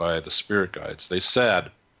to me by the spirit guides. They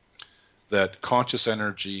said that conscious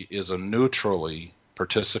energy is a neutrally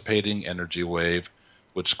participating energy wave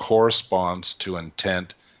which corresponds to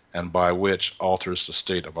intent and by which alters the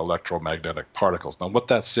state of electromagnetic particles. Now, what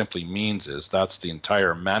that simply means is that's the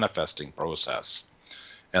entire manifesting process.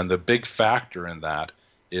 And the big factor in that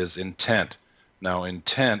is intent. Now,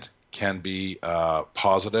 intent can be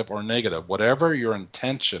positive or negative. Whatever your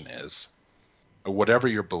intention is, or whatever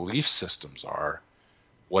your belief systems are,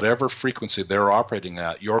 whatever frequency they're operating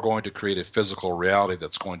at, you're going to create a physical reality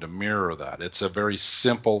that's going to mirror that. It's a very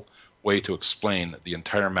simple way to explain the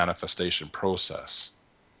entire manifestation process.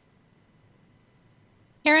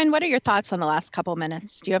 Karen, what are your thoughts on the last couple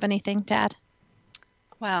minutes? Do you have anything to add?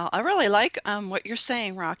 Wow, I really like what you're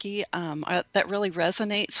saying, Rocky. That really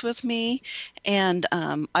resonates with me, and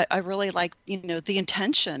I really like, the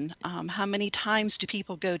intention. How many times do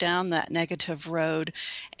people go down that negative road,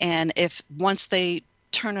 and if once they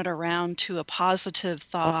turn it around to a positive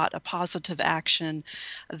thought, a positive action,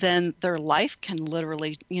 then their life can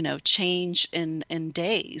literally, change in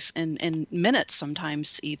days, in minutes,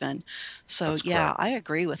 sometimes even. So yeah, I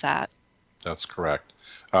agree with that. That's correct.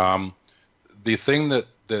 The thing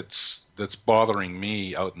that's bothering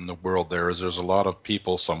me out in the world there's a lot of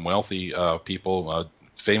people, some wealthy people,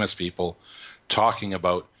 famous people, talking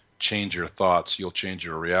about change your thoughts, you'll change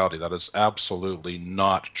your reality. That is absolutely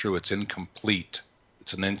not true. It's incomplete.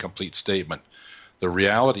 It's an incomplete statement. The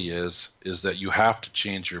reality is that you have to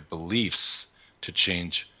change your beliefs to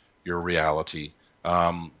change your reality.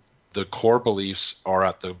 The core beliefs are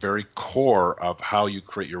at the very core of how you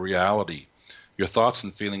create your reality. Your thoughts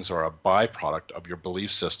and feelings are a byproduct of your belief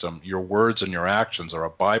system. Your words and your actions are a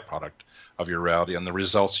byproduct of your reality, and the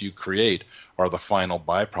results you create are the final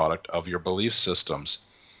byproduct of your belief systems.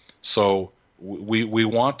 So we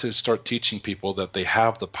want to start teaching people that they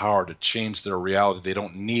have the power to change their reality. They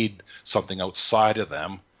don't need something outside of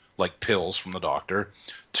them, like pills from the doctor,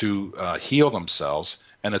 to heal themselves.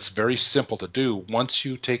 And it's very simple to do once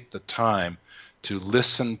you take the time to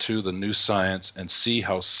listen to the new science and see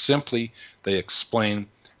how simply they explain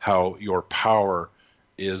how your power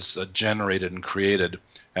is generated and created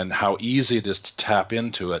and how easy it is to tap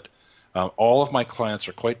into it. All of my clients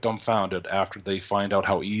are quite dumbfounded after they find out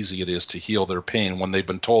how easy it is to heal their pain when they've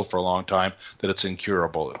been told for a long time that it's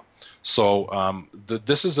incurable. So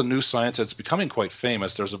this is a new science. It's becoming quite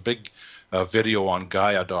famous. There's a big video on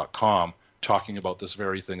Gaia.com talking about this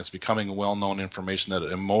very thing. It's becoming well-known information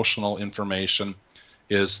that emotional information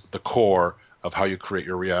is the core of how you create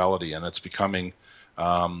your reality, and it's becoming,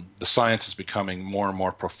 the science is becoming more and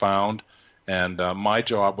more profound. And my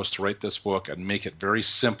job was to write this book and make it very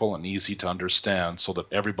simple and easy to understand so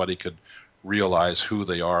that everybody could realize who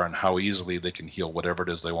they are and how easily they can heal whatever it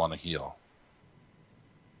is they want to heal.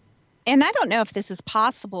 And I don't know if this is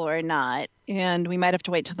possible or not, and we might have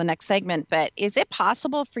to wait till the next segment, but is it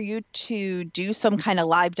possible for you to do some kind of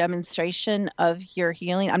live demonstration of your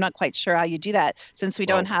healing? I'm not quite sure how you do that since we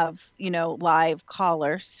don't have, live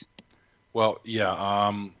callers. Well,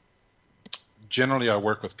 yeah. Generally, I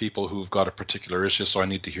work with people who've got a particular issue, so I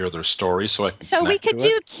need to hear their story. So we could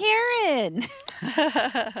do Karen.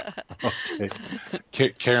 Okay.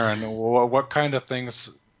 Karen, what kind of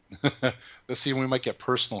things... Let's see, we might get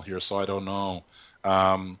personal here, so I don't know.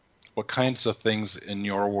 What kinds of things in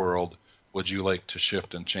your world would you like to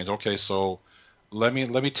shift and change? Okay, so let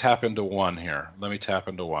me tap into one here. I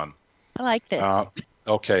like this.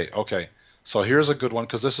 Okay. So here's a good one,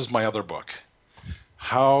 because this is my other book.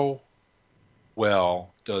 How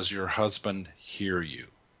well does your husband hear you?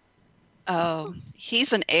 Oh,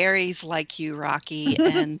 he's an Aries like you, Rocky,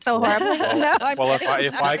 and so horribly.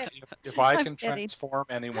 If I can transform,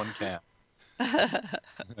 anyone can.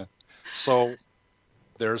 So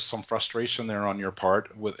there's some frustration there on your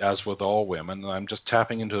part, as with all women. I'm just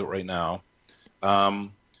tapping into it right now.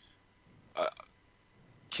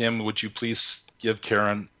 Kim, would you please give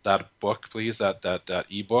Karen that book, please? That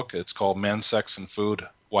ebook. It's called Men, Sex, and Food: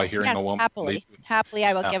 Why Hearing a Woman. Happily,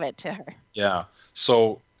 I will give it to her. Yeah.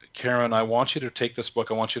 So, Karen, I want you to take this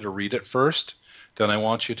book. I want you to read it first. Then I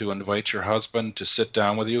want you to invite your husband to sit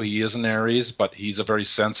down with you. He is an Aries, but he's a very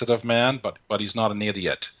sensitive man, but he's not an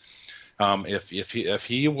idiot. If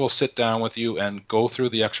he will sit down with you and go through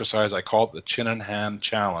the exercise, I call it the chin and hand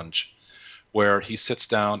challenge, where he sits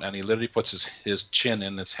down and he literally puts his chin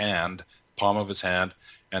in his hand, palm of his hand,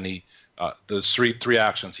 and there's three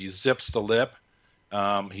actions. He zips the lip,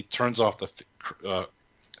 he turns off the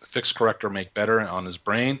fix corrector make better on his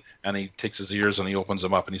brain, and he takes his ears and he opens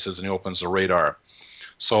them up, and he opens the radar.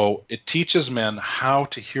 So it teaches men how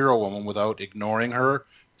to hear a woman without ignoring her,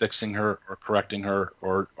 fixing her, or correcting her,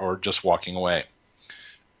 or just walking away.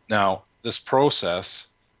 Now, this process,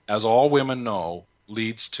 as all women know,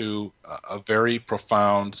 leads to a very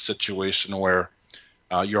profound situation where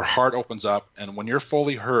your heart opens up, and when you're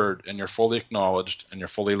fully heard and you're fully acknowledged and you're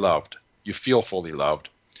fully loved, you feel fully loved,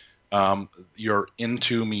 your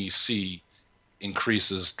into me see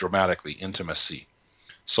increases dramatically, intimacy.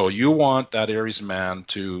 So you want that Aries man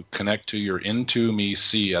to connect to your into me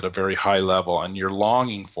see at a very high level, and you're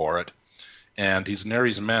longing for it. And he's an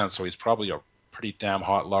Aries man, so he's probably a pretty damn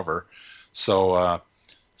hot lover. So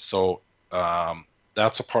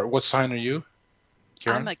that's a part. What sign are you,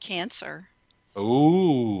 Karen? I'm a Cancer.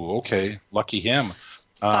 Ooh, okay. Lucky him.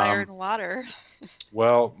 Fire and water.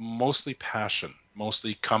 Well, mostly passion,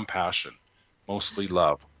 mostly compassion, mostly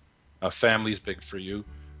love. Family's big for you.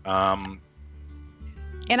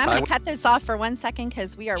 And I'm going to cut this off for 1 second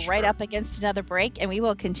because we are right up against another break, and we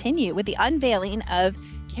will continue with the unveiling of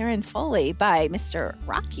Karen Foley by Mr.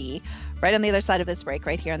 Rocky right on the other side of this break,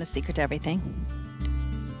 right here on The Secret to Everything.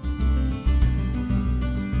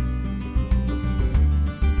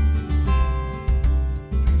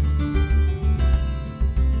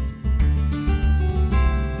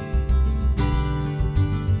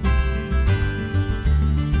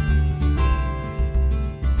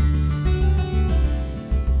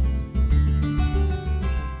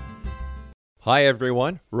 Hi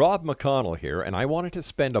everyone, Rob McConnell here, and I wanted to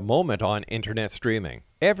spend a moment on internet streaming.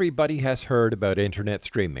 Everybody has heard about internet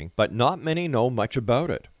streaming, but not many know much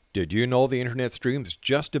about it. Did you know the internet streams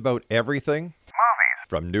just about everything? Movies.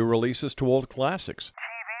 From new releases to old classics. TV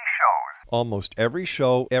shows. Almost every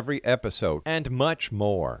show, every episode, and much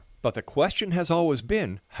more. But the question has always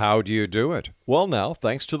been, how do you do it? Well now,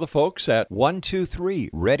 thanks to the folks at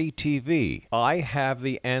 123 Ready TV, I have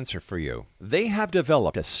the answer for you. They have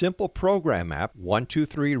developed a simple program app,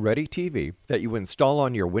 123 Ready TV, that you install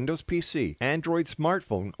on your Windows PC, Android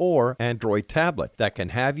smartphone, or Android tablet that can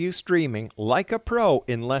have you streaming like a pro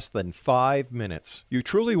in less than 5 minutes. You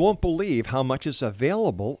truly won't believe how much is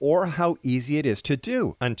available or how easy it is to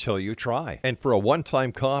do until you try. And for a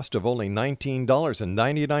one-time cost of only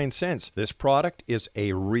 $19.99, this product is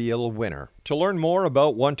a real winner. To learn more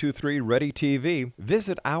about 123 Ready TV,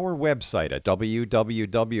 visit our website at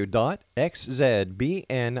www.xzbn.net.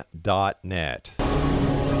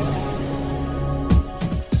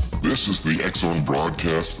 This is the X-Zone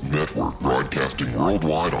Broadcast Network, broadcasting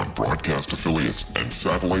worldwide on broadcast affiliates and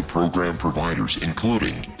satellite program providers,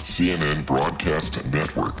 including CNN Broadcast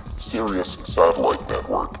Network, Sirius Satellite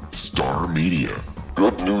Network, Star Media,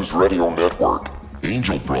 Good News Radio Network,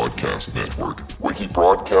 Angel Broadcast Network, Wiki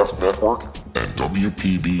Broadcast Network, and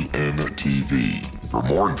WPBN TV. For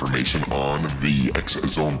more information on the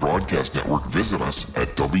X-Zone Broadcast Network, visit us at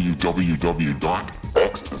www.xzbn.net.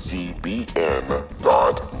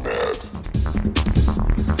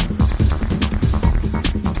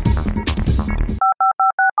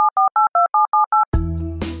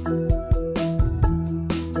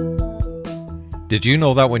 Did you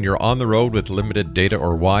know that when you're on the road with limited data or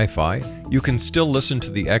Wi-Fi, you can still listen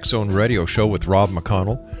to the X-Zone Radio Show with Rob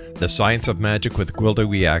McConnell, The Science of Magic with Gwilda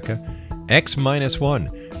Wiyaka,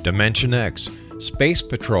 X-1, Dimension X, Space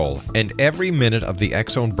Patrol, and every minute of the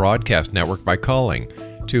X-Zone Broadcast Network by calling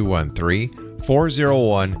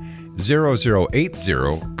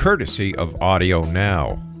 213-401-0080, courtesy of Audio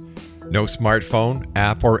Now. No smartphone,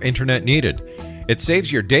 app, or internet needed. It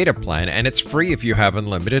saves your data plan, and it's free if you have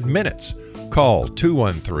unlimited minutes. Call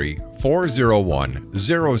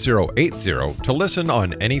 213-401-0080 to listen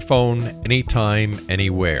on any phone, anytime,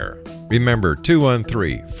 anywhere. Remember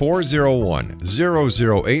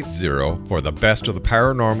 213-401-0080 for the best of the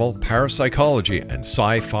paranormal, parapsychology, and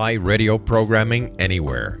sci-fi radio programming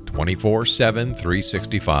anywhere, 24/7,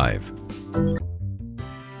 365.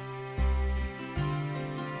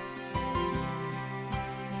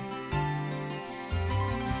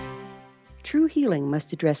 True healing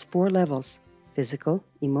must address 4 levels: physical,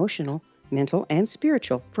 emotional, mental, and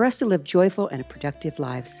spiritual, for us to live joyful and productive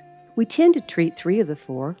lives. We tend to treat 3 of the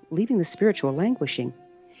 4, leaving the spiritual languishing.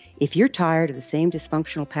 If you're tired of the same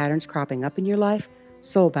dysfunctional patterns cropping up in your life,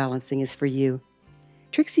 Soul Balancing is for you.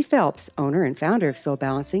 Trixie Phelps, owner and founder of Soul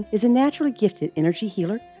Balancing, is a naturally gifted energy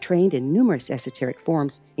healer trained in numerous esoteric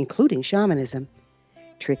forms, including shamanism.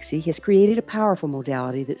 Trixie has created a powerful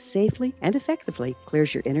modality that safely and effectively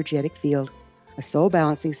clears your energetic field. A soul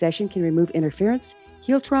balancing session can remove interference,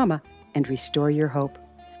 heal trauma, and restore your hope.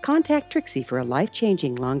 Contact Trixie for a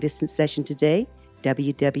life-changing long-distance session today,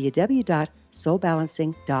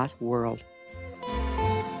 www.soulbalancing.world.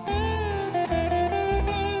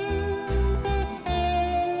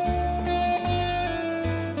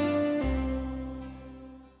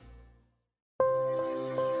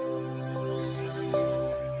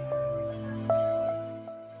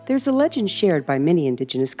 There's a legend shared by many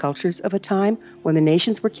indigenous cultures of a time when the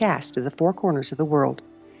nations were cast to the four corners of the world.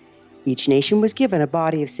 Each nation was given a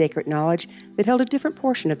body of sacred knowledge that held a different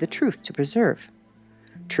portion of the truth to preserve.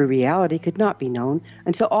 True reality could not be known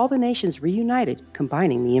until all the nations reunited,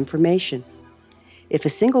 combining the information. If a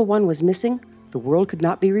single one was missing, the world could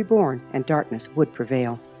not be reborn and darkness would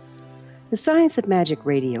prevail. The Science of Magic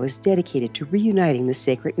Radio is dedicated to reuniting this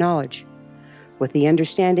sacred knowledge. With the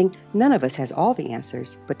understanding, none of us has all the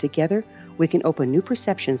answers, but together we can open new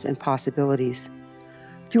perceptions and possibilities.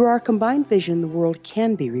 Through our combined vision, the world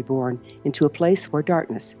can be reborn into a place where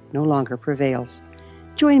darkness no longer prevails.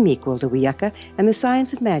 Join me, Gwilda Wiyaka, and the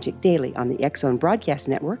Science of Magic daily on the X Zone Broadcast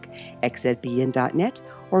Network, xzbn.net,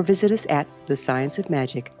 or visit us at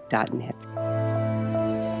thescienceofmagic.net.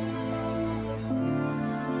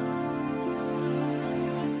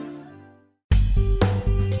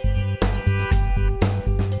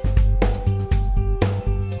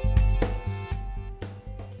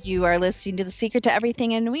 You are listening to The Secret to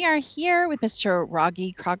Everything, and we are here with Mr.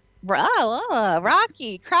 Rocky Krogfoss.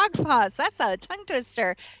 That's a tongue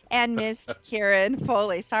twister. And Miss Karen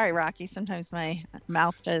Foley. Sorry, Rocky. Sometimes my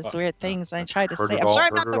mouth does weird things. I try to say. I'm sorry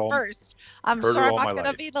I'm not the first. I'm sure I'm not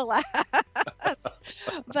going to be the last.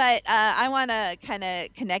 But I want to kind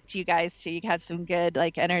of connect you guys to. You had some good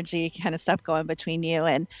energy kind of stuff going between you,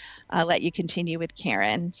 and let you continue with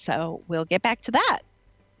Karen. So we'll get back to that.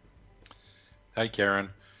 Hi, Karen.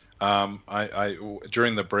 I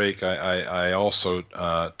during the break, I also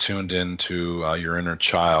tuned into your inner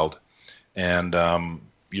child, and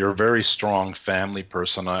you're a very strong family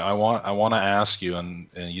person. I want to ask you, and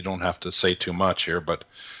you don't have to say too much here, but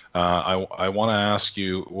I want to ask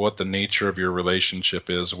you what the nature of your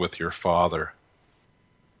relationship is with your father.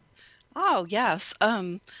 Oh, yes.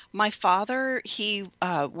 My father, he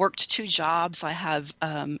worked 2 jobs. I have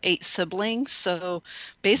 8 siblings. So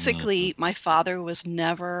basically, my father was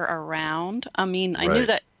never around. I mean, I knew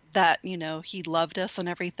that he loved us and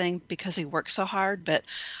everything because he worked so hard, but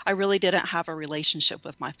I really didn't have a relationship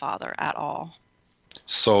with my father at all.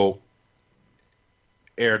 So,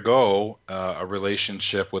 ergo, a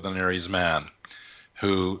relationship with an Aries man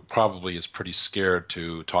who probably is pretty scared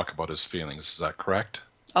to talk about his feelings. Is that correct?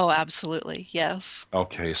 Oh, absolutely. Yes.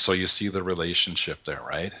 Okay, so you see the relationship there,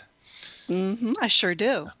 right? Mm-hmm. I sure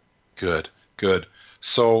do. Good.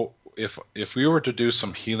 So if we were to do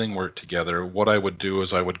some healing work together, what I would do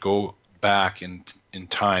is I would go back in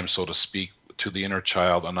time, so to speak, to the inner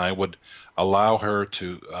child, and I would allow her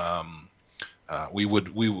to. We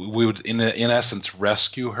would in essence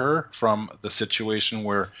rescue her from the situation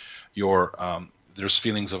where there's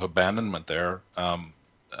feelings of abandonment there.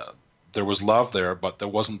 There was love there, but there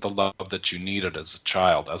wasn't the love that you needed as a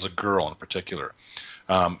child, as a girl in particular.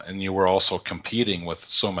 And you were also competing with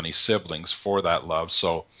so many siblings for that love.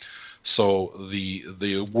 So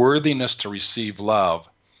the worthiness to receive love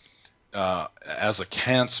as a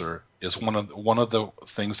Cancer is one of the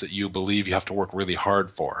things that you believe you have to work really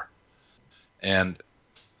hard for. And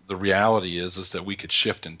the reality is that we could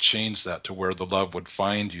shift and change that to where the love would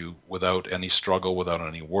find you without any struggle, without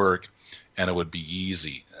any work, and it would be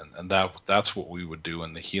easy. And that's what we would do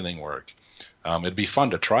in the healing work. It'd be fun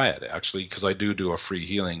to try it, actually, because I do a free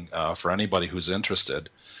healing for anybody who's interested.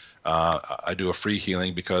 I do a free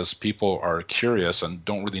healing because people are curious and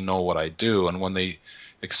don't really know what I do. And when they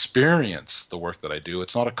experience the work that I do,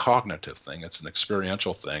 it's not a cognitive thing, it's an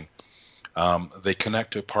experiential thing. They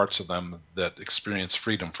connect to parts of them that experience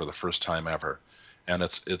freedom for the first time ever. And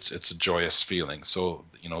it's a joyous feeling. So,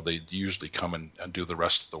 they usually come and do the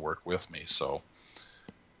rest of the work with me. So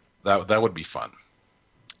that would be fun.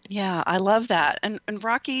 Yeah, I love that. And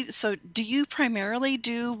Rocky, so do you primarily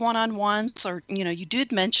do one-on-ones, or you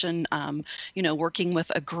did mention working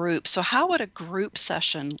with a group. So how would a group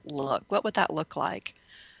session look? What would that look like?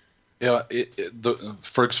 Yeah,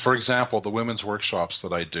 for example, the women's workshops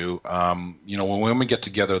that I do, when women get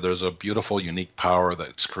together, there's a beautiful, unique power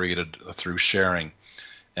that's created through sharing,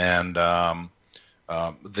 and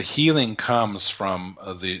the healing comes from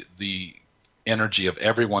the energy of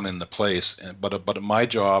everyone in the place. But my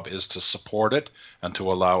job is to support it and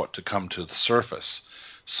to allow it to come to the surface.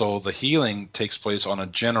 So the healing takes place on a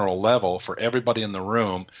general level for everybody in the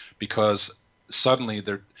room, because suddenly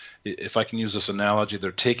they're, if I can use this analogy,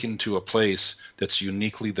 they're taken to a place that's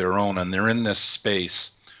uniquely their own, and they're in this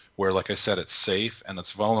space where, like I said, it's safe and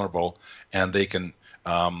it's vulnerable, and they can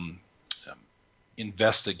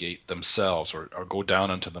investigate themselves or go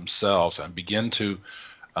down into themselves and begin to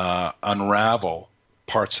unravel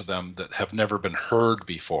parts of them that have never been heard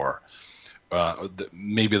before.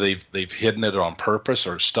 Maybe they've hidden it on purpose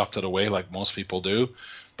or stuffed it away like most people do.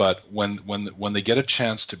 But when they get a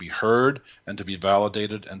chance to be heard and to be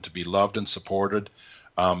validated and to be loved and supported,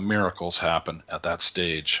 miracles happen at that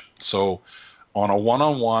stage. So on a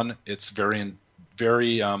one-on-one, it's very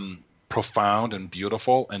profound and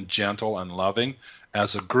beautiful and gentle and loving.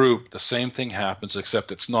 As a group, the same thing happens,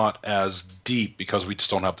 except it's not as deep because we just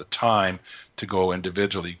don't have the time to go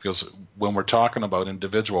individually. Because when we're talking about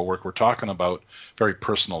individual work, we're talking about very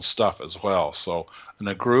personal stuff as well. So in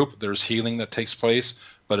a group, there's healing that takes place,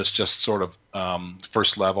 but it's just sort of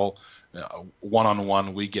first level.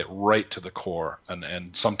 One-on-one, we get right to the core,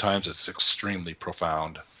 and sometimes it's extremely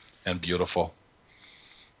profound and beautiful.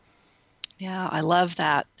 Yeah, I love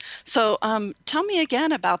that. So tell me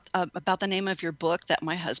again about the name of your book that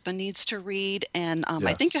my husband needs to read. And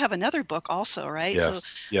I think you have another book also, right? Yes.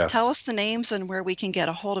 So tell us the names and where we can get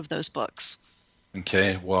a hold of those books.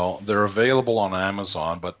 Okay, well, they're available on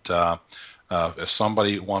Amazon, but if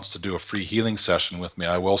somebody wants to do a free healing session with me,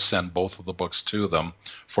 I will send both of the books to them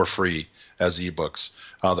for free as ebooks.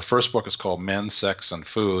 The first book is called Men, Sex, and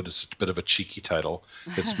Food. It's a bit of a cheeky title.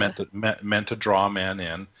 It's meant to draw men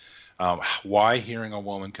in. Why hearing a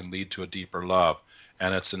woman can lead to a deeper love.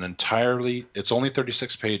 And it's only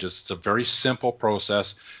 36 pages. It's a very simple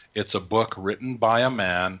process. It's a book written by a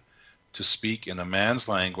man to speak in a man's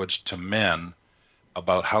language to men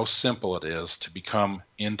about how simple it is to become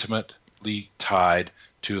intimately tied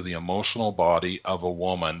to the emotional body of a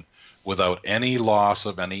woman without any loss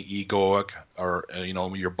of any egoic or,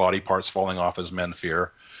 your body parts falling off as men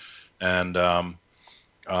fear. And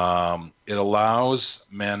it allows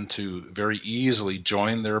men to very easily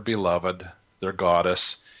join their beloved, their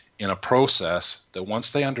goddess, in a process that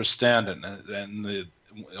once they understand it, and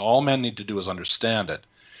all men need to do is understand it,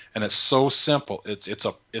 and it's so simple.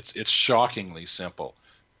 It's shockingly simple.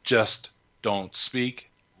 Just don't speak,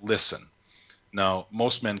 listen. Now,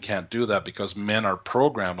 most men can't do that because men are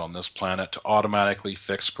programmed on this planet to automatically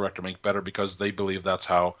fix, correct, or make better because they believe that's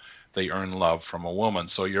how they earn love from a woman.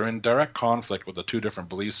 So you're in direct conflict with the two different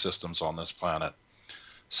belief systems on this planet.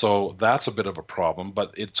 So that's a bit of a problem,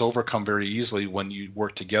 but it's overcome very easily when you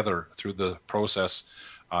work together through the process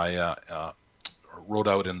I wrote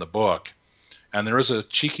out in the book. And there is a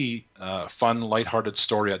cheeky, fun, lighthearted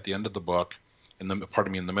story at the end of the book, in the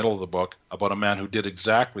middle of the book, about a man who did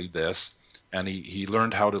exactly this. And he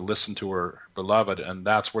learned how to listen to her beloved, and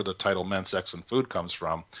that's where the title Men, Sex, and Food comes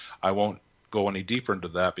from. I won't go any deeper into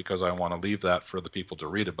that because I want to leave that for the people to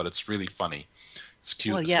read it, but it's really funny. It's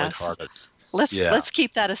cute. Well, it's yes. lighthearted. Let's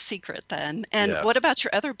keep that a secret then. And Yes. What about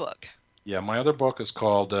your other book? Yeah, my other book is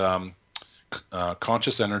called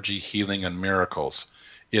Conscious Energy, Healing, and Miracles.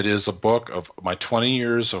 It is a book of my 20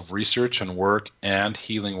 years of research and work and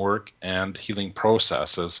healing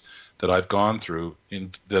processes that I've gone through,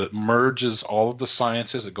 that merges all of the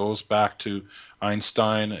sciences. It goes back to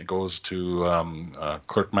Einstein, it goes to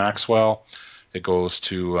Clerk Maxwell, it goes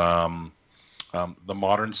to the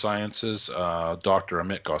modern sciences, Dr.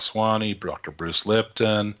 Amit Goswami, Dr. Bruce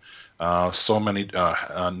Lipton, so many,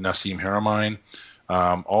 Nassim Haramein,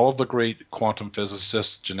 all of the great quantum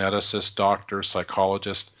physicists, geneticists, doctors,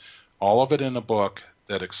 psychologists, all of it in a book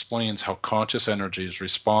that explains how conscious energy is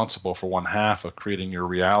responsible for one half of creating your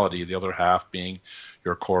reality, the other half being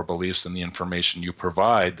your core beliefs and the information you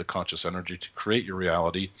provide the conscious energy to create your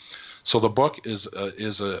reality. So the book is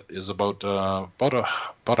about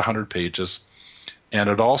 100 pages, and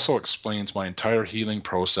it also explains my entire healing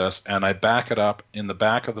process. And I back it up in the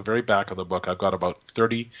very back of the book. I've got about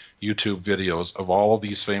 30 YouTube videos of all of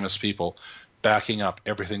these famous people backing up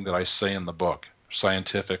everything that I say in the book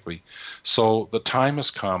scientifically. So the time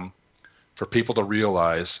has come for people to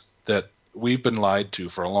realize that we've been lied to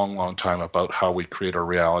for a long, long time about how we create our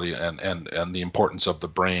reality and the importance of the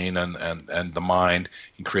brain and the mind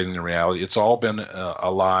in creating the reality. It's all been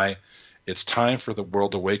a lie. It's time for the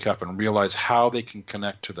world to wake up and realize how they can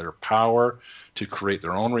connect to their power to create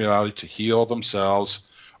their own reality, to heal themselves,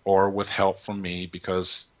 or with help from me,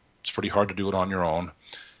 because it's pretty hard to do it on your own.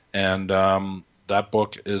 And that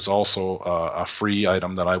book is also a free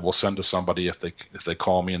item that I will send to somebody if they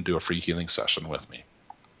call me and do a free healing session with me.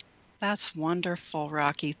 That's wonderful,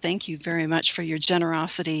 Rocky. Thank you very much for your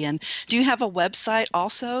generosity. And do you have a website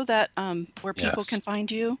also that where people Yes. can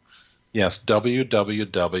find you? Yes,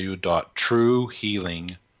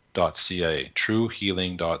 www.truehealing.ca,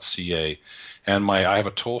 truehealing.ca. And I have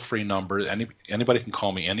a toll-free number. Anybody can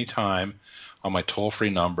call me anytime on my toll-free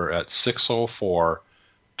number at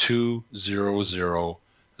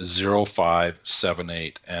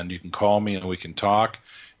 604-200-0578. And you can call me and we can talk,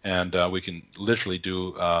 and we can literally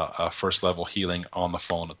do a first-level healing on the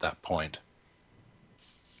phone at that point.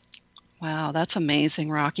 Wow, that's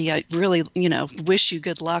amazing, Rocky. I really, wish you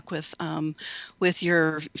good luck with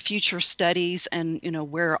your future studies and,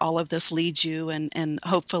 where all of this leads you, and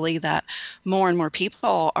hopefully that more and more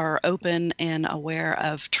people are open and aware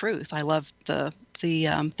of truth. I love the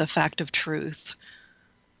fact of truth.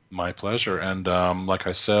 My pleasure. And like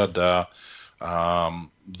I said, the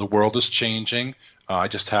world is changing. I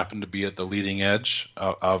just happen to be at the leading edge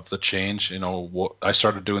of the change. I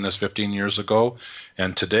started doing this 15 years ago,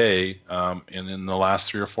 and today, and in the last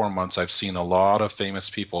 3 or 4 months, I've seen a lot of famous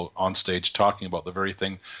people on stage talking about the very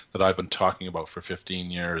thing that I've been talking about for 15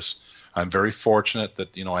 years. I'm very fortunate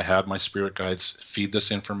that, I had my spirit guides feed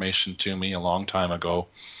this information to me a long time ago,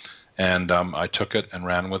 and I took it and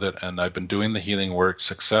ran with it, and I've been doing the healing work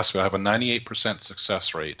successfully. I have a 98%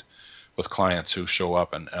 success rate with clients who show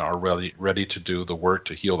up and are ready to do the work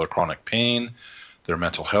to heal their chronic pain, their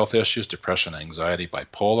mental health issues, depression, anxiety,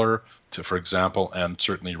 bipolar, for example, and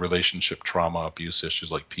certainly relationship trauma, abuse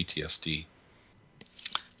issues like PTSD.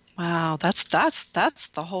 Wow, that's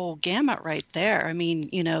the whole gamut right there. I mean,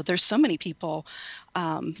 there's so many people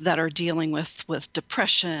that are dealing with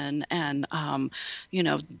depression, and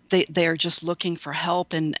they're just looking for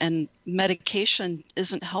help, and medication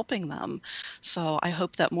isn't helping them. So I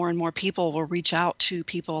hope that more and more people will reach out to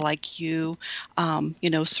people like you,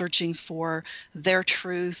 searching for their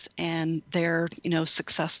truth and their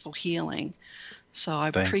successful healing. So I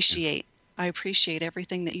appreciate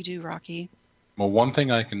everything that you do, Rocky. Well, one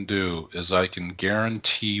thing I can do is I can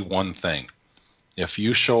guarantee one thing. If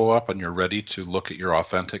you show up and you're ready to look at your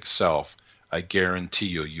authentic self, I guarantee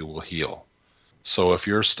you will heal. So if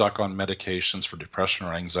you're stuck on medications for depression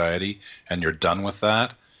or anxiety and you're done with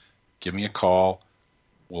that, give me a call.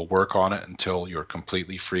 We'll work on it until you're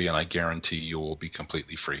completely free, and I guarantee you will be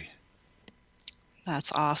completely free.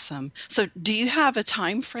 That's awesome. So do you have a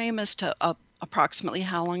time frame as to approximately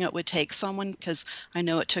how long it would take someone? Because I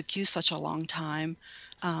know it took you such a long time.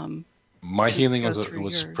 My healing was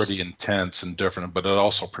pretty intense and different, but it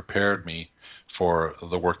also prepared me for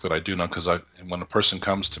the work that I do now. Because when a person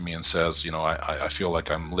comes to me and says, I feel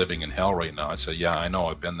like I'm living in hell right now, I say, yeah, I know,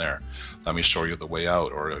 I've been there. Let me show you the way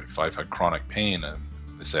out. Or if I've had chronic pain and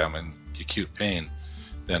they say I'm in acute pain,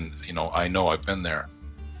 then, I know I've been there.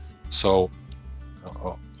 So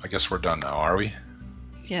I guess we're done now, are we?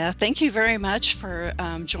 Yeah, thank you very much for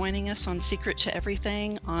joining us on Secret to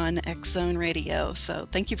Everything on X-Zone Radio. So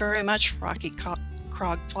thank you very much, Rocky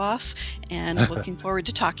Krogfoss, and looking forward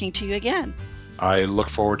to talking to you again. I look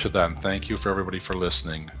forward to that, and thank you for everybody for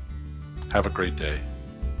listening. Have a great day.